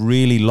actually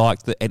really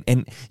liked it,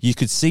 and you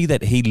could see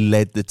that he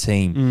led the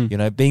team. You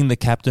know, being the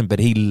captain, but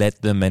he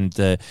led them, and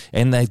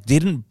they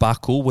didn't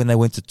buckle when they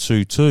went to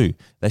 2-2.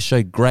 They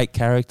showed great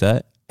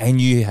character, and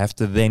you have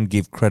to then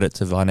give credit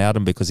to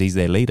Wijnaldum because he's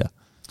their leader.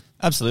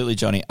 Absolutely,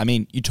 Johnny. I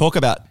mean, you talk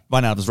about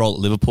Wijnaldum's role at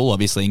Liverpool,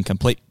 obviously in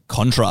complete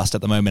contrast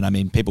at the moment. I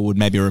mean, people would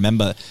maybe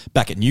remember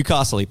back at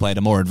Newcastle, he played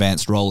a more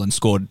advanced role and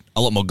scored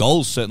a lot more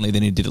goals, certainly,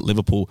 than he did at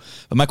Liverpool.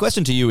 But my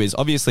question to you is,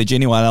 obviously,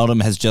 Gini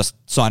Wijnaldum has just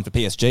signed for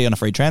PSG on a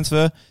free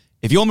transfer.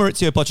 If you're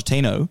Maurizio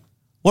Pochettino,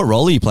 what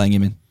role are you playing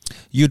him in?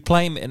 You'd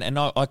play him, and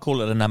I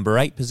call it a number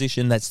 8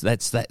 position. That's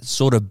that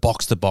sort of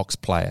box-to-box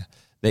player.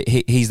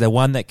 He's the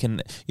one that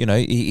can, you know,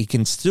 he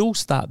can still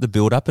start the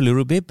build up a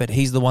little bit, but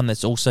he's the one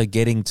that's also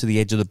getting to the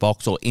edge of the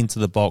box or into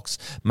the box,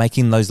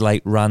 making those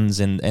late runs,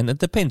 and it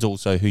depends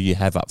also who you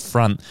have up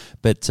front.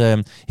 But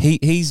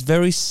he's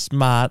very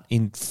smart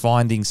in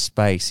finding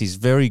space. He's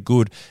very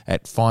good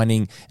at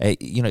finding,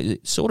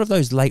 sort of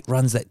those late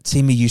runs that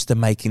Timmy used to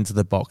make into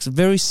the box.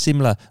 Very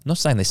similar. I'm not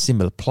saying they're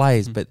similar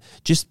players, but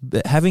just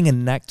having a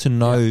knack to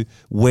know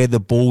where the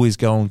ball is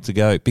going to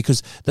go.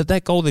 Because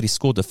that goal that he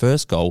scored, the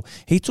first goal,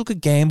 he took a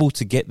gamble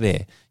to get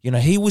there. You know,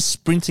 he was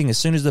sprinting as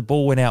soon as the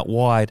ball went out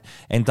wide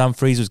and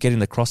Dumfries was getting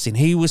the cross in.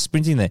 He was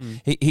sprinting there.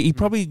 He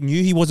probably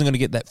knew he wasn't going to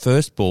get that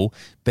first ball,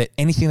 but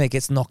anything that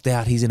gets knocked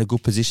out, he's in a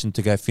good position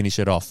to go finish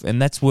it off.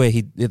 And that's what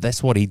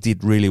he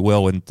did really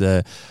well. And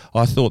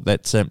I thought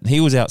that he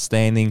was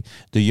outstanding.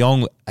 De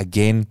Jong,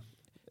 again,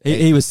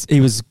 He was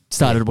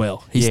started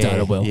well. He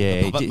started well.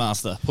 Yeah, puppet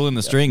master, pulling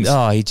the strings.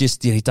 Oh, he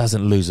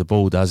doesn't lose the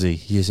ball, does he?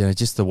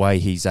 Just the way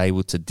he's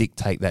able to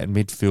dictate that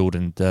midfield,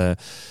 and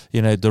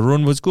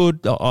Darun was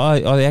good.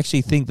 I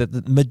actually think that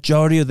the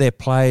majority of their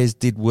players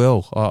did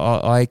well.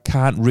 I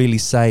can't really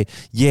say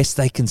yes,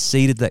 they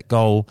conceded that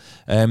goal,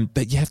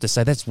 but you have to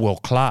say that's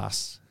world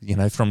class.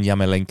 From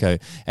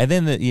Yarmolenko. And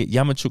then the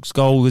Yaremchuk's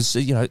goal was,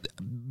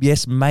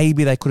 yes,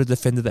 maybe they could have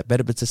defended that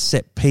better, but it's a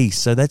set piece.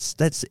 So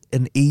that's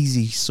an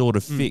easy sort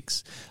of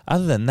fix.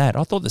 Other than that,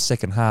 I thought the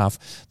second half,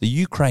 the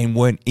Ukraine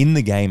weren't in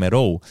the game at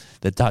all.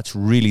 The Dutch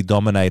really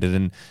dominated,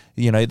 and,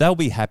 they'll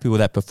be happy with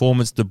that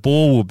performance. The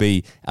ball will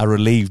be a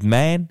relieved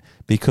man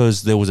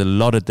because there was a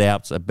lot of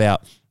doubts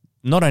about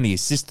not only his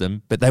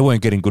system, but they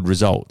weren't getting good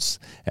results.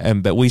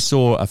 But we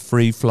saw a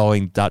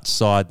free-flowing Dutch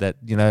side that,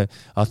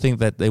 I think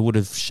that they would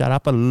have shut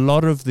up a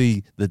lot of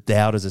the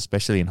doubters,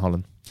 especially in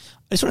Holland.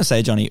 I just want to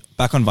say, Johnny,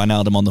 back on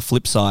Wijnaldum on the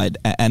flip side,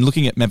 and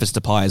looking at Memphis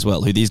Depay as well,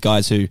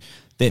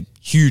 they're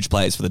huge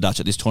players for the Dutch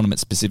at this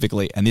tournament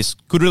specifically, and this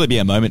could really be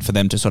a moment for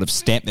them to sort of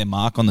stamp their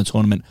mark on the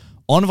tournament.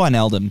 On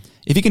Wijnaldum,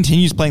 if he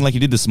continues playing like he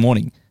did this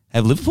morning,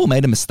 have Liverpool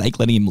made a mistake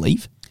letting him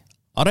leave?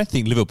 I don't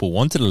think Liverpool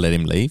wanted to let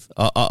him leave.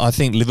 I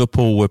think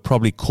Liverpool were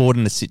probably caught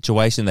in a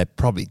situation they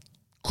probably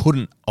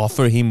couldn't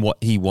offer him what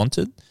he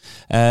wanted.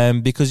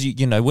 Because,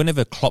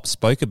 whenever Klopp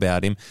spoke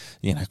about him,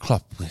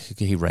 Klopp,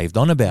 he raved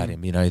on about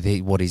him,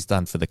 what he's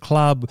done for the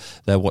club,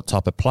 what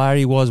type of player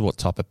he was, what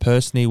type of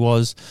person he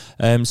was.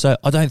 So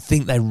I don't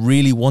think they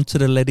really wanted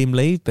to let him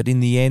leave, but in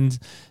the end,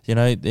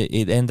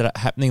 it ended up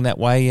happening that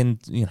way, and,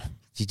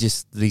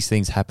 these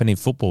things happen in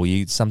football.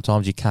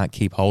 Sometimes you can't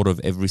keep hold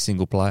of every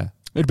single player.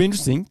 It'd be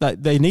interesting.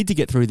 They need to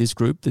get through this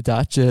group, the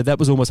Dutch. That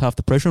was almost half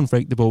the pressure on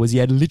Frank de Boer, was he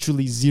had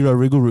literally zero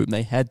wriggle room.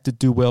 They had to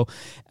do well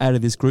out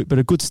of this group, but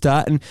a good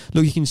start. And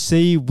look, you can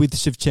see with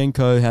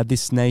Shevchenko how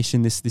this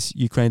nation, this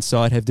Ukraine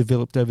side have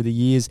developed over the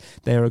years.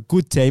 They are a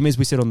good team, as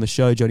we said on the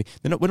show, Johnny.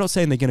 We're not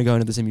saying they're going to go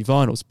into the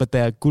semi-finals, but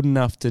they are good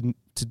enough to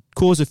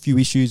cause a few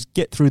issues,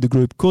 get through the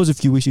group, cause a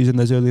few issues in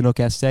those early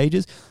knockout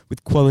stages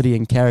with quality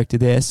and character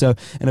there. So,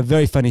 and a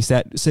very funny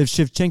stat, so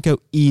Shevchenko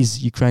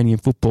is Ukrainian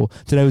football.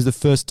 Today was the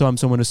first time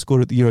someone has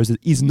scored at the Euros that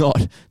is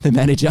not the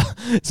manager.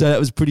 So that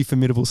was pretty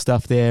formidable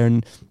stuff there.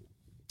 And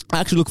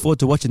I actually look forward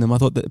to watching them. I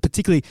thought that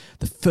particularly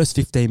the first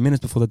 15 minutes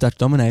before the Dutch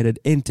dominated,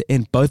 end to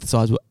end, both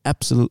sides were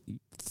absolutely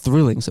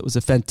thrilling. So it was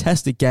a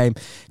fantastic game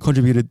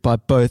contributed by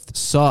both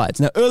sides.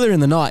 Now, earlier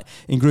in the night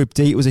in Group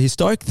D, it was a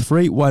historic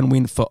 3-1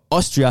 win for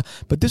Austria,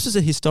 but this was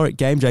a historic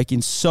game, Jake,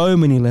 in so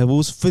many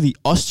levels for the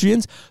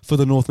Austrians, for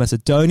the North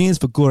Macedonians,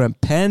 for Goran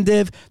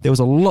Pandev. There was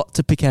a lot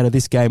to pick out of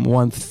this game,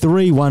 won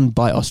 3-1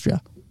 by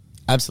Austria.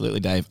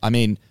 Absolutely, Dave. I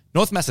mean,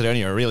 North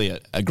Macedonia are really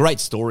a great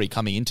story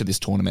coming into this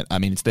tournament. I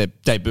mean, it's their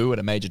debut at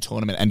a major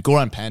tournament. And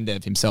Goran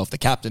Pandev himself, the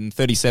captain,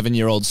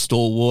 37-year-old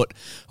stalwart,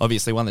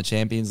 obviously won the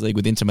Champions League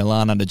with Inter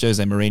Milan under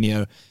Jose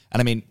Mourinho.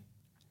 And I mean,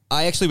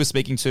 I actually was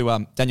speaking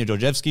to Daniel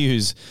Georgievski,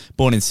 who's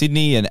born in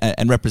Sydney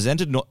and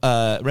represented them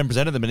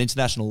at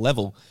international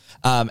level.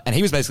 And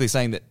he was basically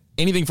saying that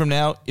anything from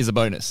now is a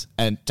bonus.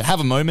 And to have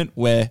a moment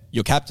where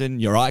your captain,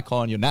 your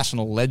icon, your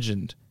national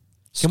legend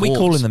Can we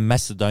call him the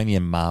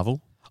Macedonian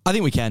Marvel? I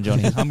think we can,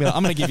 Johnny. I'm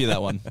gonna give you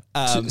that one.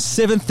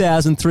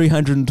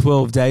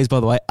 7,312 days,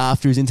 by the way,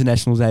 after his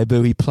international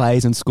debut, he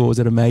plays and scores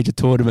at a major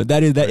tournament.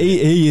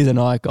 He is an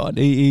icon.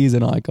 He is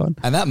an icon.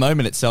 And that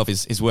moment itself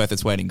is worth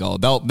its weight in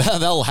gold.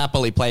 They'll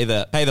happily pay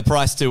the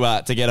price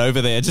to get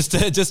over there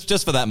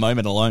just for that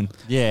moment alone.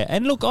 Yeah,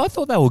 and look, I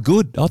thought they were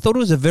good. I thought it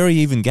was a very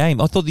even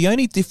game. I thought the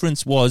only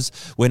difference was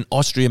when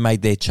Austria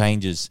made their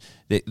changes.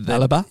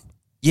 Alaba?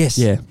 Yes.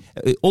 Yeah.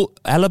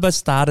 Alaba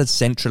started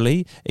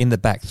centrally in the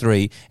back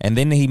three, and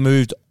then he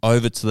moved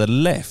over to the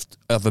left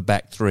of a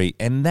back three,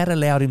 and that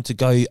allowed him to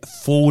go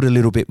forward a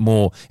little bit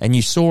more. And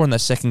you saw in the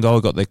second goal,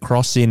 he got the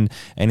cross in,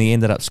 and he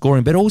ended up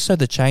scoring. But also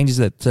the changes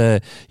that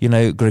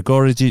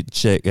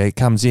Gregoricic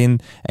comes in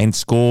and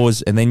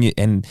scores, and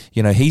then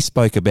he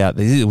spoke about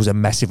it was a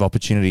massive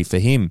opportunity for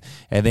him.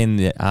 And then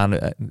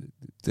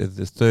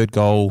the third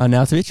goal,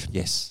 Arnautovic?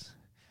 Yes.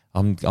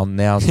 I'm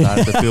now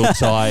starting to feel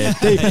tired.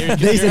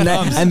 These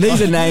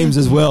are names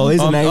as well. These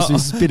are names we're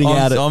spitting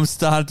out. I'm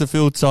starting to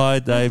feel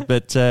tired, Dave.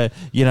 But I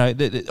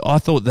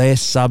thought their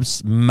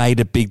subs made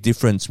a big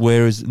difference,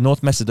 whereas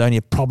North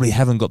Macedonia probably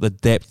haven't got the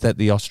depth that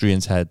the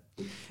Austrians had.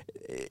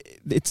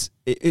 It's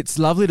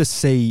lovely to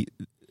see.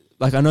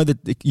 Like, I know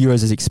that the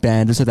Euros has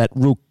expanded, so that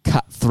real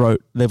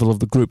cutthroat level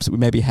of the groups that we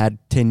maybe had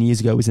 10 years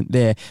ago isn't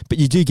there. But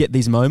you do get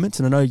these moments,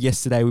 and I know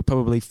yesterday we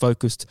probably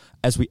focused,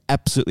 as we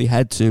absolutely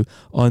had to,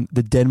 on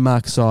the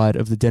Denmark side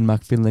of the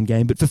Denmark-Finland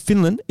game. But for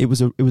Finland, it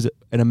was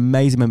an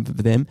amazing moment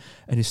for them,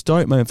 an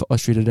historic moment for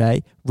Austria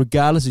today,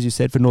 regardless, as you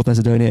said, for North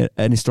Macedonia,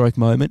 an historic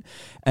moment.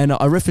 And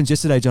I referenced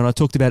yesterday, John, I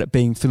talked about it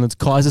being Finland's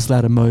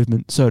Kaiserslauten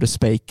moment, so to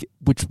speak,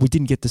 which we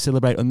didn't get to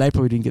celebrate, and they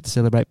probably didn't get to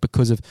celebrate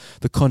because of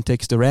the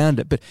context around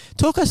it. But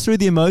talk us through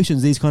the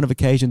emotions these kind of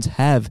occasions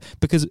have,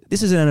 because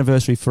this is an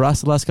anniversary for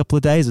us. The last couple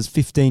of days is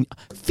 15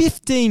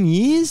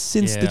 years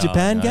since the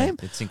Japan game.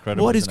 It's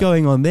incredible. What is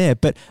going on there?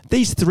 But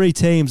these three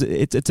teams,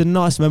 it's a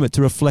nice moment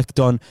to reflect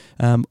on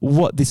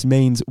what this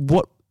means,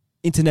 what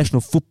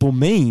international football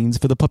means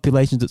for the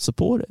populations that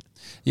support it.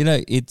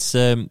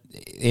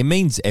 It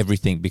means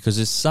everything, because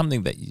it's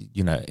something that,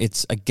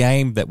 it's a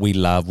game that we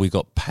love, we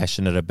got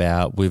passionate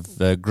about, we've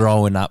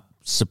grown up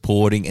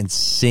supporting and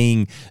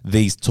seeing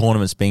these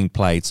tournaments being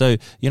played. So,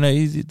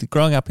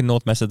 growing up in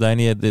North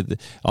Macedonia,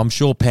 I'm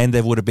sure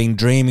Pandev would have been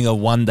dreaming of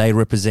one day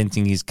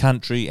representing his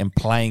country and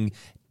playing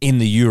in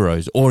the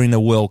Euros or in a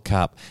World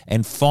Cup,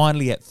 and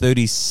finally at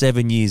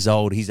 37 years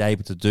old he's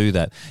able to do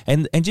that.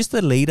 And just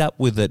the lead up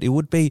with it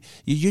would be,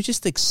 you're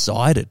just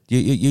excited.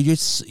 You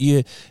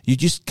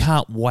just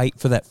can't wait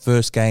for that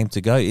first game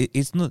to go.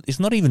 It's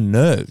not even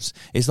nerves.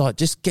 It's like,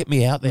 just get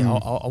me out there.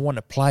 I want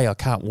to play. I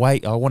can't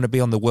wait. I want to be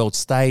on the world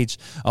stage.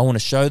 I want to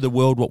show the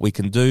world what we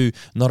can do,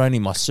 not only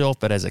myself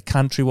but as a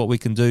country what we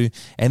can do.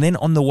 And then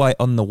on the way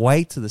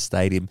to the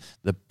stadium,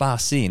 the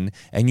bus in,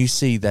 and you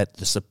see that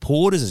the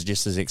supporters are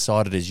just as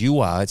excited as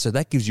you are, so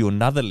that gives you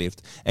another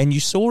lift. And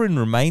you saw in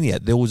Romania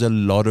there was a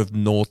lot of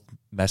North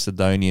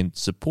Macedonian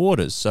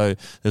supporters, so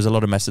there's a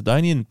lot of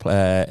Macedonians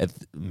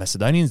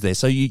there,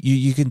 so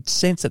you can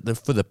sense that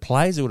for the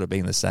players it would have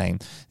been the same.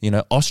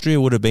 Austria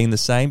would have been the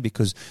same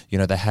because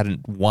they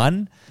hadn't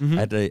won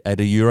at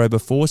a Euro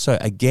before, so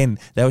again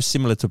that was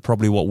similar to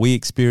probably what we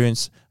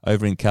experienced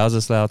over in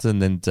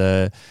Kaiserslauten, and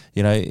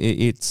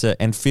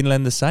and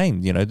Finland the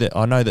same.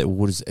 I know that it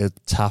was a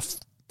tough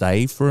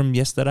day for them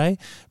yesterday,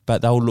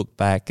 but they'll look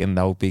back and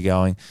they'll be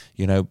going,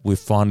 we've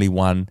finally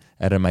won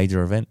at a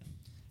major event.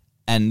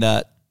 And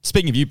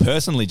speaking of you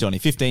personally, Johnny,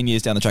 15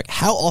 years down the track,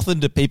 how often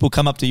do people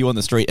come up to you on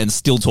the street and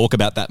still talk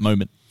about that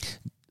moment?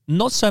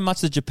 Not so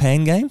much the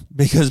Japan game,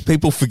 because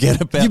people forget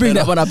about. You bring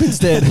that one up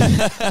instead.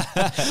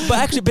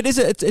 But is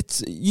it?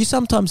 It's you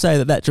sometimes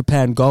say that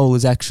Japan goal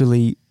is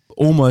actually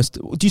almost.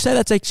 Do you say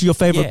that's actually your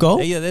favourite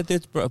goal? Yeah,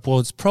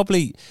 it's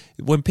probably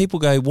when people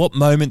go, what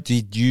moment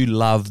did you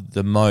love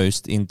the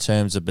most in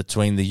terms of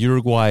between the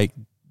Uruguay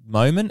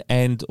moment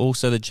and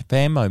also the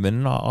Japan moment?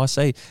 And I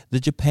say the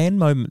Japan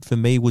moment for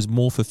me was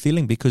more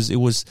fulfilling because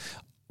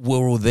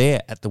we're all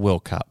there at the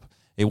World Cup.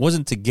 It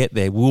wasn't to get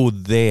there. We were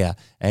there,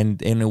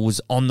 and it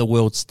was on the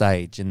world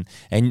stage. And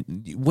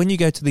when you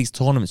go to these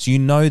tournaments, you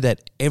know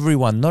that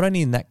everyone, not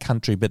only in that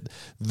country, but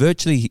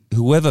virtually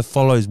whoever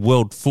follows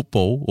world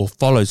football or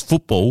follows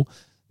football,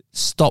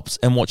 stops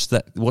and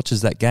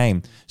watches that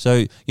game.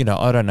 So,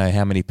 I don't know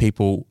how many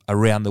people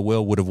around the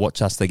world would have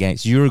watched us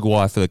against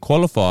Uruguay for the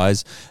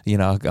qualifiers.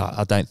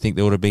 I don't think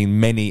there would have been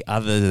many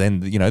other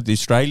than, the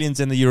Australians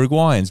and the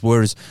Uruguayans.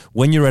 Whereas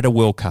when you're at a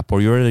World Cup or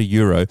you're at a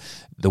Euro,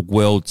 the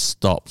world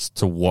stops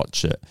to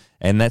watch it.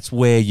 And that's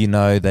where you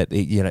know that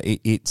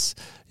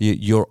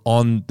you're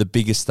on the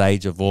biggest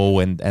stage of all,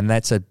 and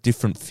that's a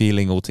different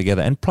feeling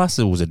altogether. And plus,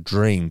 it was a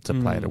dream to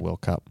play at a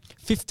World Cup.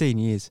 15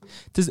 years.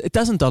 It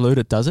doesn't dilute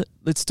it, does it?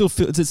 Does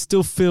it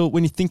still feel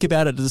when you think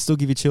about it? Does it still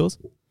give you chills?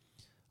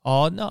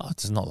 Oh no,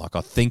 it's not like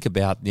I think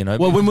about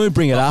Well, when we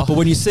bring it up, or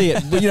when you see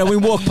it, when we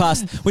walk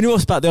past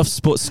the off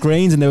sports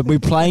screens and we're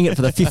playing it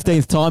for the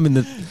 15th time in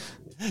the.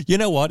 You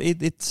know what?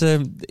 It's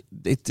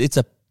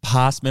a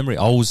past memory.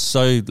 I was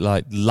so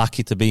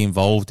lucky to be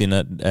involved in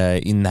it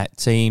in that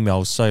team. I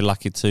was so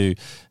lucky to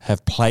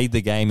have played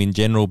the game in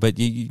general. But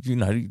you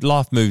know,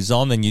 life moves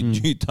on, and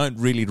you don't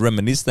really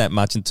reminisce that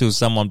much until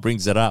someone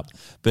brings it up.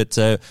 But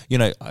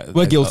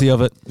we're guilty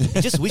of it.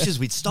 He just wishes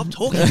we'd stop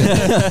talking.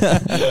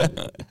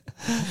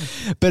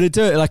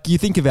 But you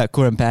think about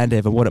Goran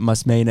Pandev and what it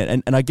must mean,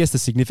 and I guess the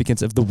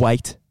significance of the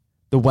weight,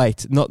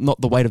 not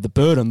the weight of the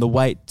burden, the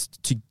weight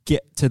to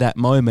get to that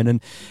moment.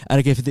 And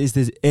I guess if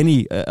there's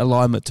any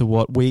alignment to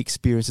what we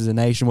experience as a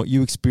nation, what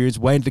you experience,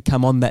 waiting to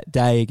come on that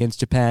day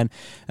against Japan,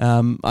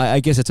 I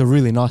guess it's a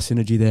really nice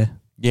synergy there.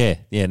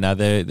 Yeah, no,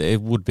 there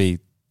would be.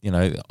 You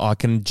know, I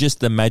can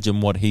just imagine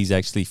what he's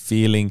actually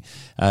feeling.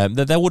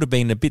 That they would have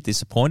been a bit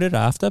disappointed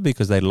after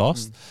because they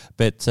lost.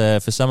 But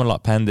for someone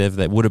like Pandev,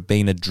 that would have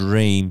been a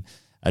dream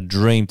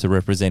to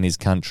represent his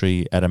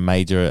country at a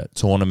major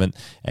tournament,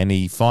 and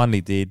he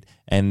finally did.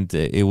 And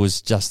it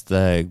was just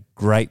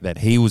great that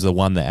he was the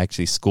one that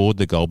actually scored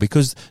the goal,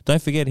 because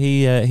don't forget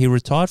he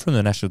retired from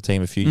the national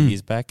team a few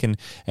years back, and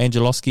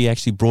Angelowski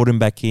actually brought him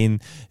back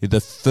in.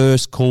 The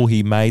first call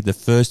he made, the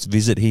first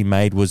visit he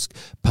made was,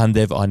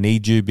 Pandev, I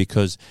need you,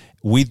 because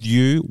with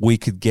you we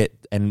could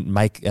get and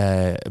make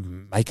a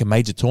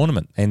major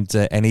tournament,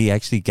 and he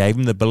actually gave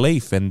him the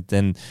belief, and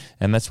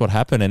that's what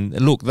happened. And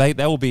look, they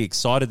will be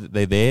excited that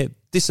they're there,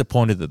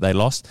 disappointed that they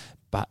lost,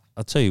 but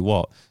I'll tell you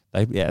what.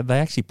 They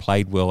actually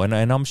played well, and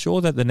I'm sure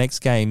that the next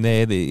game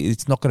there,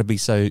 it's not going to be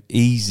so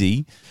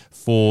easy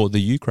for the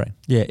Ukraine.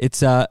 Yeah,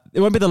 it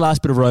won't be the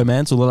last bit of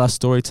romance or the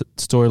last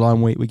storyline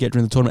we get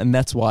during the tournament, and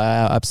that's why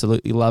I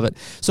absolutely love it.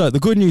 So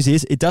the good news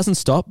is it doesn't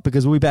stop,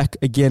 because we'll be back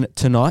again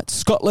tonight.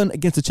 Scotland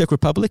against the Czech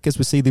Republic, as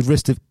we see the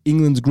rest of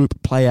England's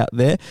group play out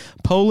there.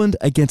 Poland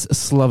against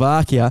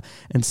Slovakia,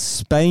 and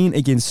Spain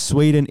against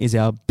Sweden is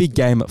our big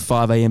game at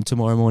 5 a.m.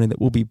 tomorrow morning that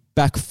we'll be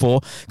back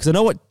for, because I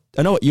know what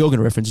you're going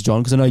to reference,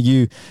 John, because I know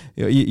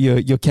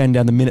you're counting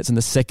down the minutes and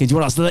the seconds. You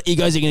want us to let you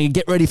guys are going to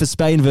get ready for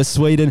Spain versus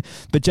Sweden.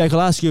 But, Jake,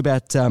 I'll ask you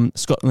about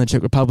Scotland and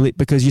Czech Republic,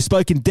 because you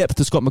spoke in depth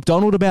to Scott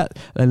McDonald about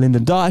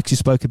Lyndon Dykes. You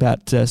spoke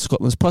about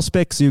Scotland's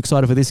prospects. Are you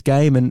excited for this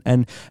game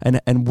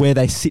and where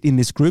they sit in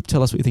this group?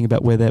 Tell us what you think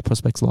about where their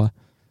prospects lie.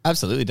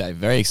 Absolutely, Dave.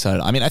 Very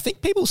excited. I mean, I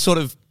think people sort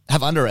of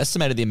have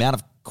underestimated the amount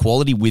of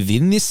quality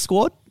within this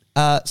squad.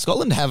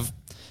 Scotland have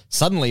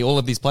suddenly all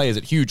of these players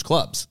at huge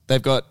clubs.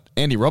 They've got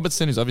Andy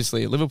Robertson, who's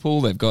obviously at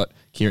Liverpool. They've got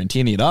Kieran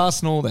Tierney at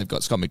Arsenal. They've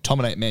got Scott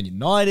McTominay at Man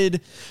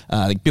United.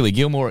 I think Billy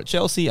Gilmore at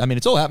Chelsea. I mean,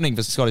 it's all happening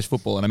for Scottish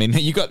football. And I mean,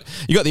 you got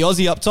the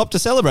Aussie up top to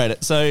celebrate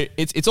it. So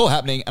it's all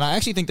happening. And I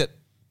actually think that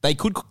they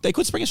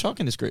could spring a shock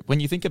in this group. When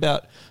you think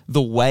about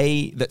the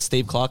way that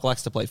Steve Clarke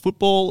likes to play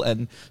football,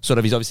 and sort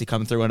of he's obviously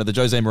coming through under the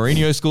Jose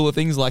Mourinho school of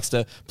things, likes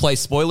to play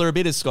spoiler a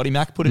bit, as Scotty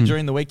Mack put it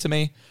during the week to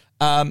me.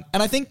 And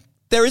I think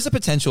there is a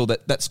potential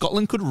that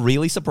Scotland could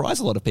really surprise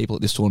a lot of people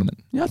at this tournament.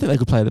 Yeah, I think they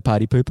could play the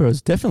party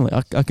poopers. Definitely.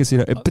 I can see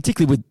that.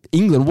 Particularly with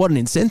England, what an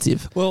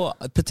incentive. Well,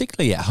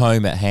 particularly at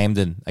home at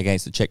Hampden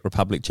against the Czech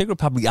Republic. Czech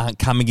Republic aren't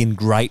coming in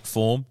great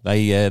form.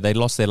 They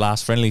lost their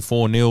last friendly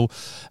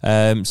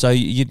 4-0. So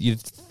you'd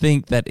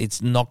think that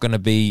it's not going to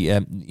be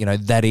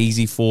that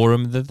easy for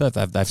them.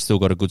 They've still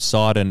got a good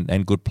side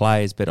and good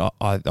players, but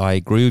I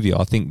agree with you.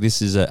 I think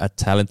this is a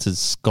talented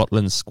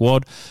Scotland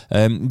squad.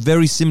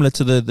 Very similar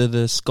to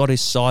the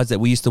Scottish sides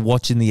that we used to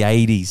watch in the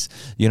 80s,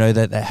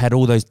 that had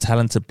all those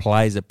talented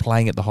players that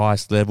playing at the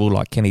highest level,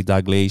 like Kenny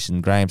Dalglish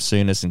and Graham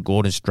Souness and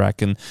Gordon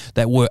Strachan,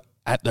 that were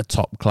at the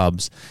top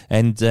clubs,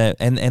 and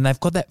they've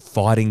got that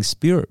fighting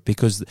spirit,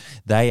 because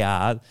they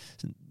are,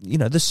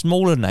 the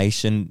smaller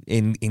nation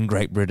in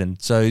Great Britain.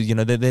 So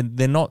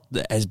they're not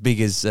as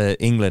big as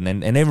England,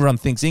 and everyone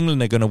thinks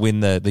England are going to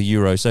win the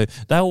Euro. So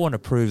they'll want to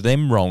prove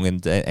them wrong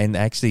and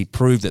actually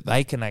prove that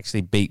they can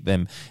actually beat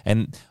them.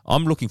 And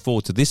I'm looking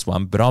forward to this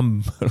one, but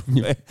I'm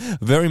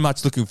very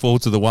much looking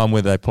forward to the one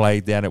where they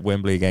play down at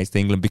Wembley against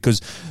England,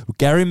 because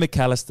Gary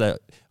McAllister,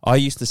 I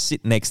used to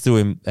sit next to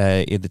him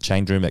in the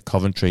change room at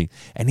Coventry,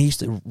 and he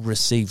used to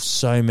receive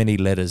so many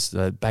letters.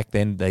 Back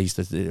then, they used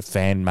to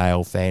fan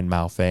mail.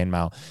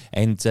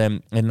 And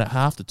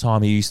half the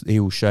time he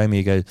will show me,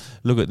 he goes,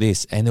 look at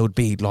this, and there would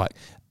be like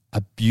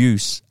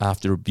abuse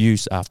after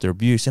abuse after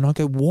abuse. And I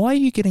go, why are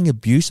you getting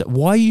abuse?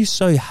 Why are you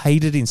so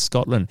hated in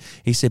Scotland?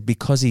 He said,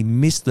 because he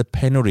missed the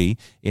penalty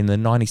in the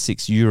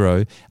 96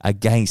 Euro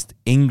against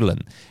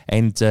England.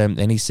 And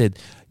he said,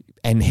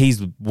 and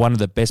he's one of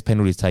the best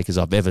penalty takers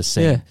I've ever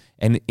seen. Yeah.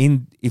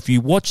 And if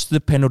you watch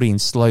the penalty in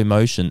slow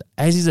motion,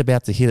 as he's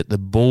about to hit it, the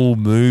ball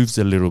moves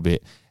a little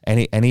bit.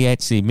 and he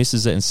actually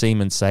misses it and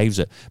Seaman saves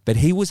it. But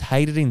he was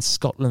hated in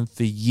Scotland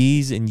for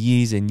years and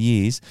years and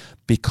years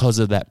because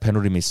of that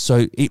penalty miss.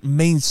 So it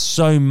means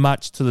so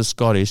much to the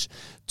Scottish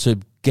to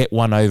get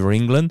one over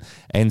England,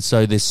 and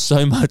so there's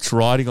so much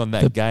riding on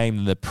that game,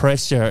 and the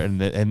pressure,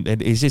 and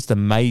it's just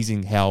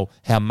amazing how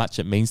much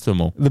it means to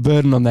them all. The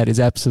burden on that is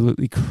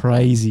absolutely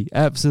crazy,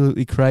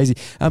 absolutely crazy.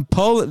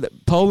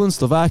 Poland,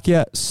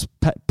 Slovakia,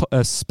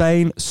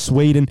 Spain,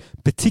 Sweden,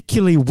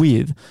 particularly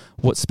with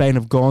what Spain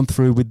have gone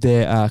through with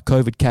their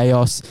COVID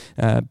chaos,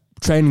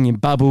 training in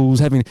bubbles,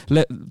 having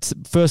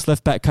first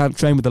left back can't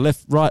train with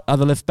the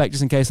other left back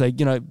just in case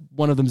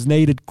one of them's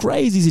needed.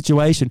 Crazy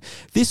situation.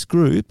 This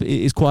group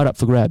is quite up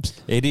for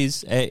grabs. It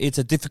is. It's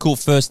a difficult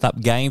first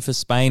up game for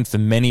Spain for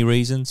many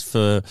reasons.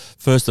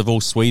 First of all,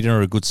 Sweden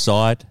are a good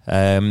side.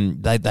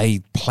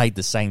 They played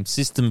the same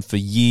system for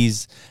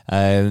years.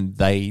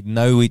 They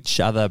know each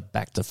other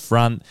back to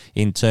front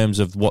in terms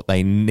of what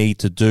they need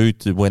to do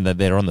when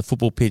they're on the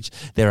football pitch.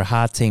 They're a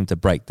hard team to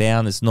break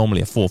down. It's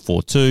normally a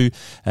 4-4-2,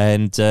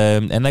 and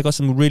they got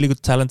some really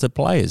good talented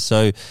players.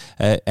 So,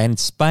 and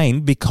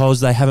Spain, because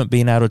they haven't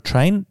been able to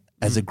train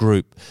as a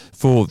group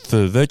for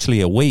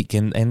virtually a week,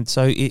 and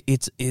so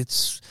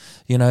it's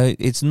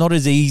not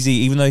as easy.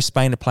 Even though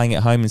Spain are playing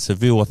at home in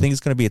Seville, I think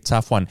it's going to be a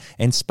tough one.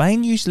 And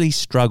Spain usually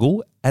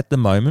struggle at the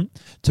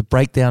moment to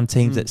break down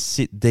teams that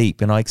sit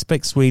deep, and I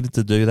expect Sweden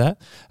to do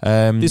that.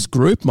 This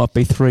group might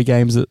be 3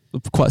 games that are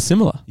quite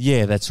similar.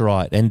 Yeah, that's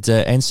right. And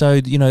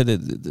so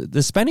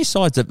the Spanish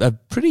side's a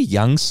pretty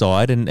young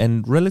side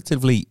and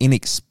relatively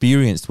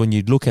inexperienced when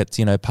you look at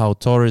Pau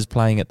Torres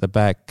playing at the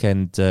back,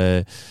 and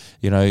you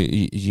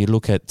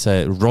look at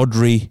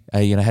Rodri.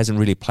 Hasn't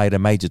really played a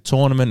major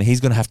tournament. He's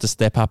going to have to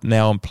step up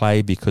now and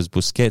play because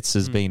Busquets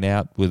has been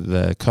out with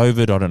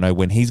COVID. I don't know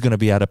when he's going to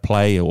be able to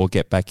play or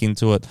get back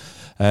into it.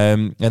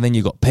 And then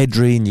you've got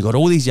Pedri, and you've got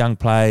all these young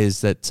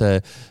players that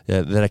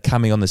are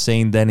coming on the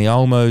scene. Dani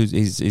Olmo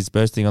is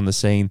bursting on the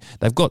scene.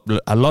 They've got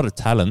a lot of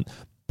talent,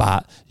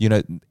 but,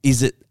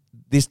 is it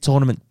this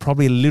tournament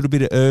probably a little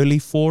bit early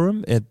for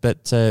them?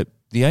 But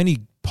the only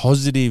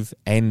positive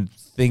and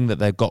thing that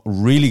they've got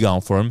really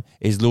going for him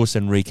is Luis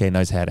Enrique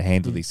knows how to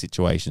handle these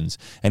situations,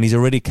 and he's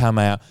already come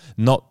out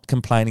not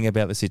complaining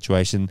about the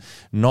situation,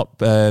 not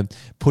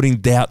putting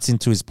doubts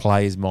into his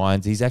players'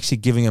 minds. He's actually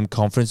giving them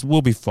confidence.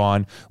 We'll be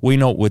fine. We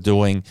know what we're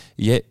doing.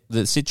 Yeah,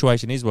 the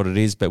situation is what it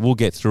is, but we'll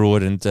get through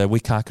it, and we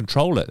can't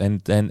control it,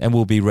 and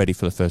we'll be ready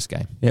for the first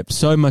game. Yep,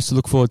 so much to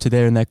look forward to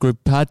there in that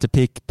group. Hard to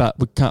pick, but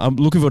I'm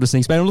looking forward to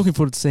seeing Spain. I'm looking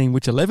forward to seeing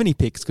which 11 he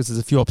picks, because there's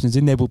a few options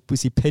in there. We'll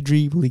see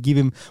Pedri. Will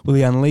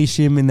he unleash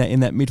him in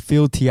that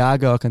midfield?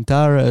 Thiago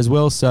Alcantara as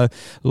well. So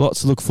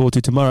lots to look forward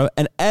to tomorrow.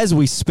 And as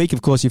we speak,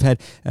 of course, you've had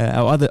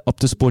our other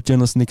Opta Sport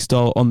journalist Nick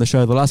Stoll on the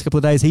show the last couple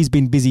of days. He's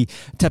been busy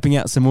tapping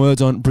out some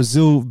words on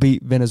Brazil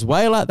beat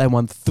Venezuela. They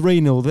won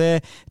 3-0 there.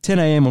 10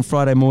 a.m. on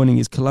Friday morning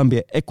is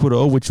Colombia,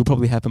 Ecuador, which will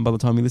probably happen by the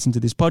time you listen to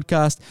this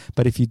podcast.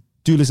 But if you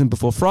do listen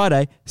before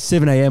Friday,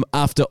 7 a.m.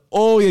 after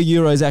all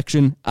your Euros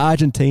action,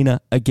 Argentina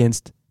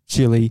against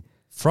Chile.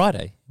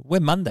 Friday?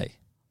 We're Monday.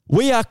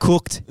 We are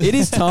cooked. It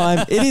is time.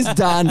 It is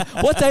done.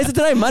 What day is it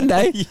today?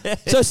 Monday?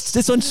 Yes. So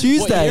it's on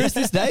Tuesday. What year is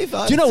this, Dave?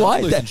 Do you know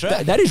why?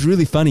 That is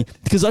really funny.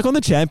 Because on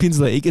the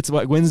Champions League, it's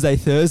like Wednesday,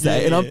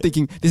 Thursday, and I'm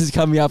thinking this is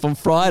coming up on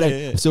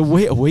Friday. Yeah. So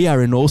we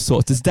are in all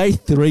sorts. It's day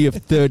 3 of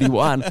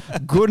 31.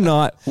 Good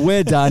night.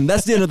 We're done.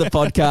 That's the end of the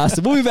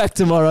podcast. We'll be back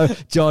tomorrow.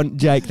 John,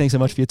 Jake, thanks so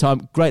much for your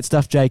time. Great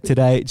stuff, Jake,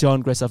 today.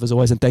 John, great stuff as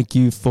always, and thank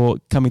you for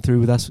coming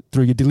through with us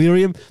through your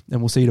delirium, and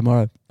we'll see you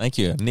tomorrow. Thank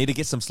you. Need to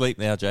get some sleep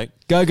now, Jake.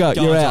 Go. You're out.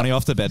 Johnny,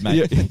 off to bed,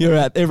 mate. You're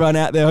out. Everyone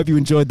out there, hope you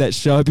enjoyed that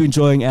show. Hope you're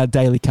enjoying our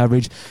daily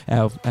coverage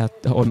on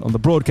the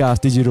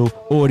broadcast, digital,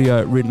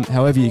 audio, written,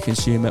 however you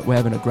consume it. We're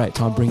having a great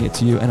time bringing it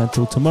to you. And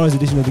until tomorrow's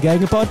edition of the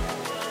Gagan Pod,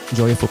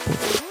 enjoy your football.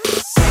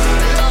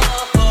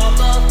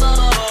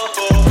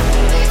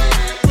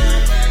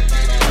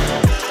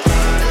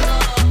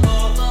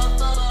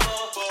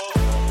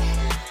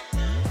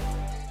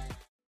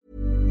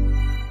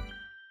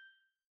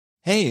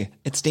 Hey,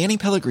 it's Danny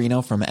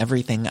Pellegrino from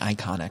Everything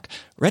Iconic.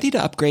 Ready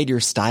to upgrade your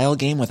style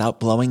game without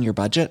blowing your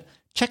budget?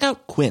 Check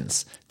out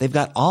Quince. They've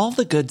got all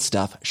the good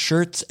stuff,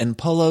 shirts and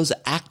polos,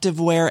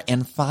 activewear,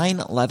 and fine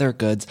leather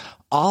goods,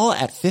 all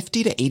at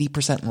 50 to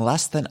 80%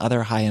 less than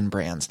other high-end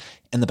brands.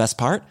 And the best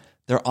part?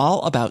 They're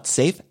all about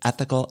safe,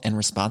 ethical, and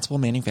responsible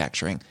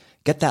manufacturing.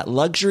 Get that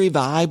luxury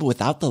vibe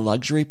without the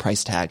luxury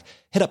price tag.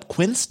 Hit up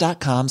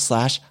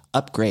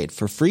quince.com/upgrade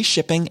for free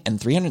shipping and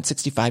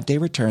 365-day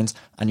returns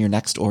on your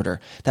next order.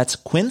 That's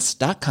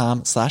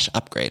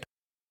quince.com/upgrade.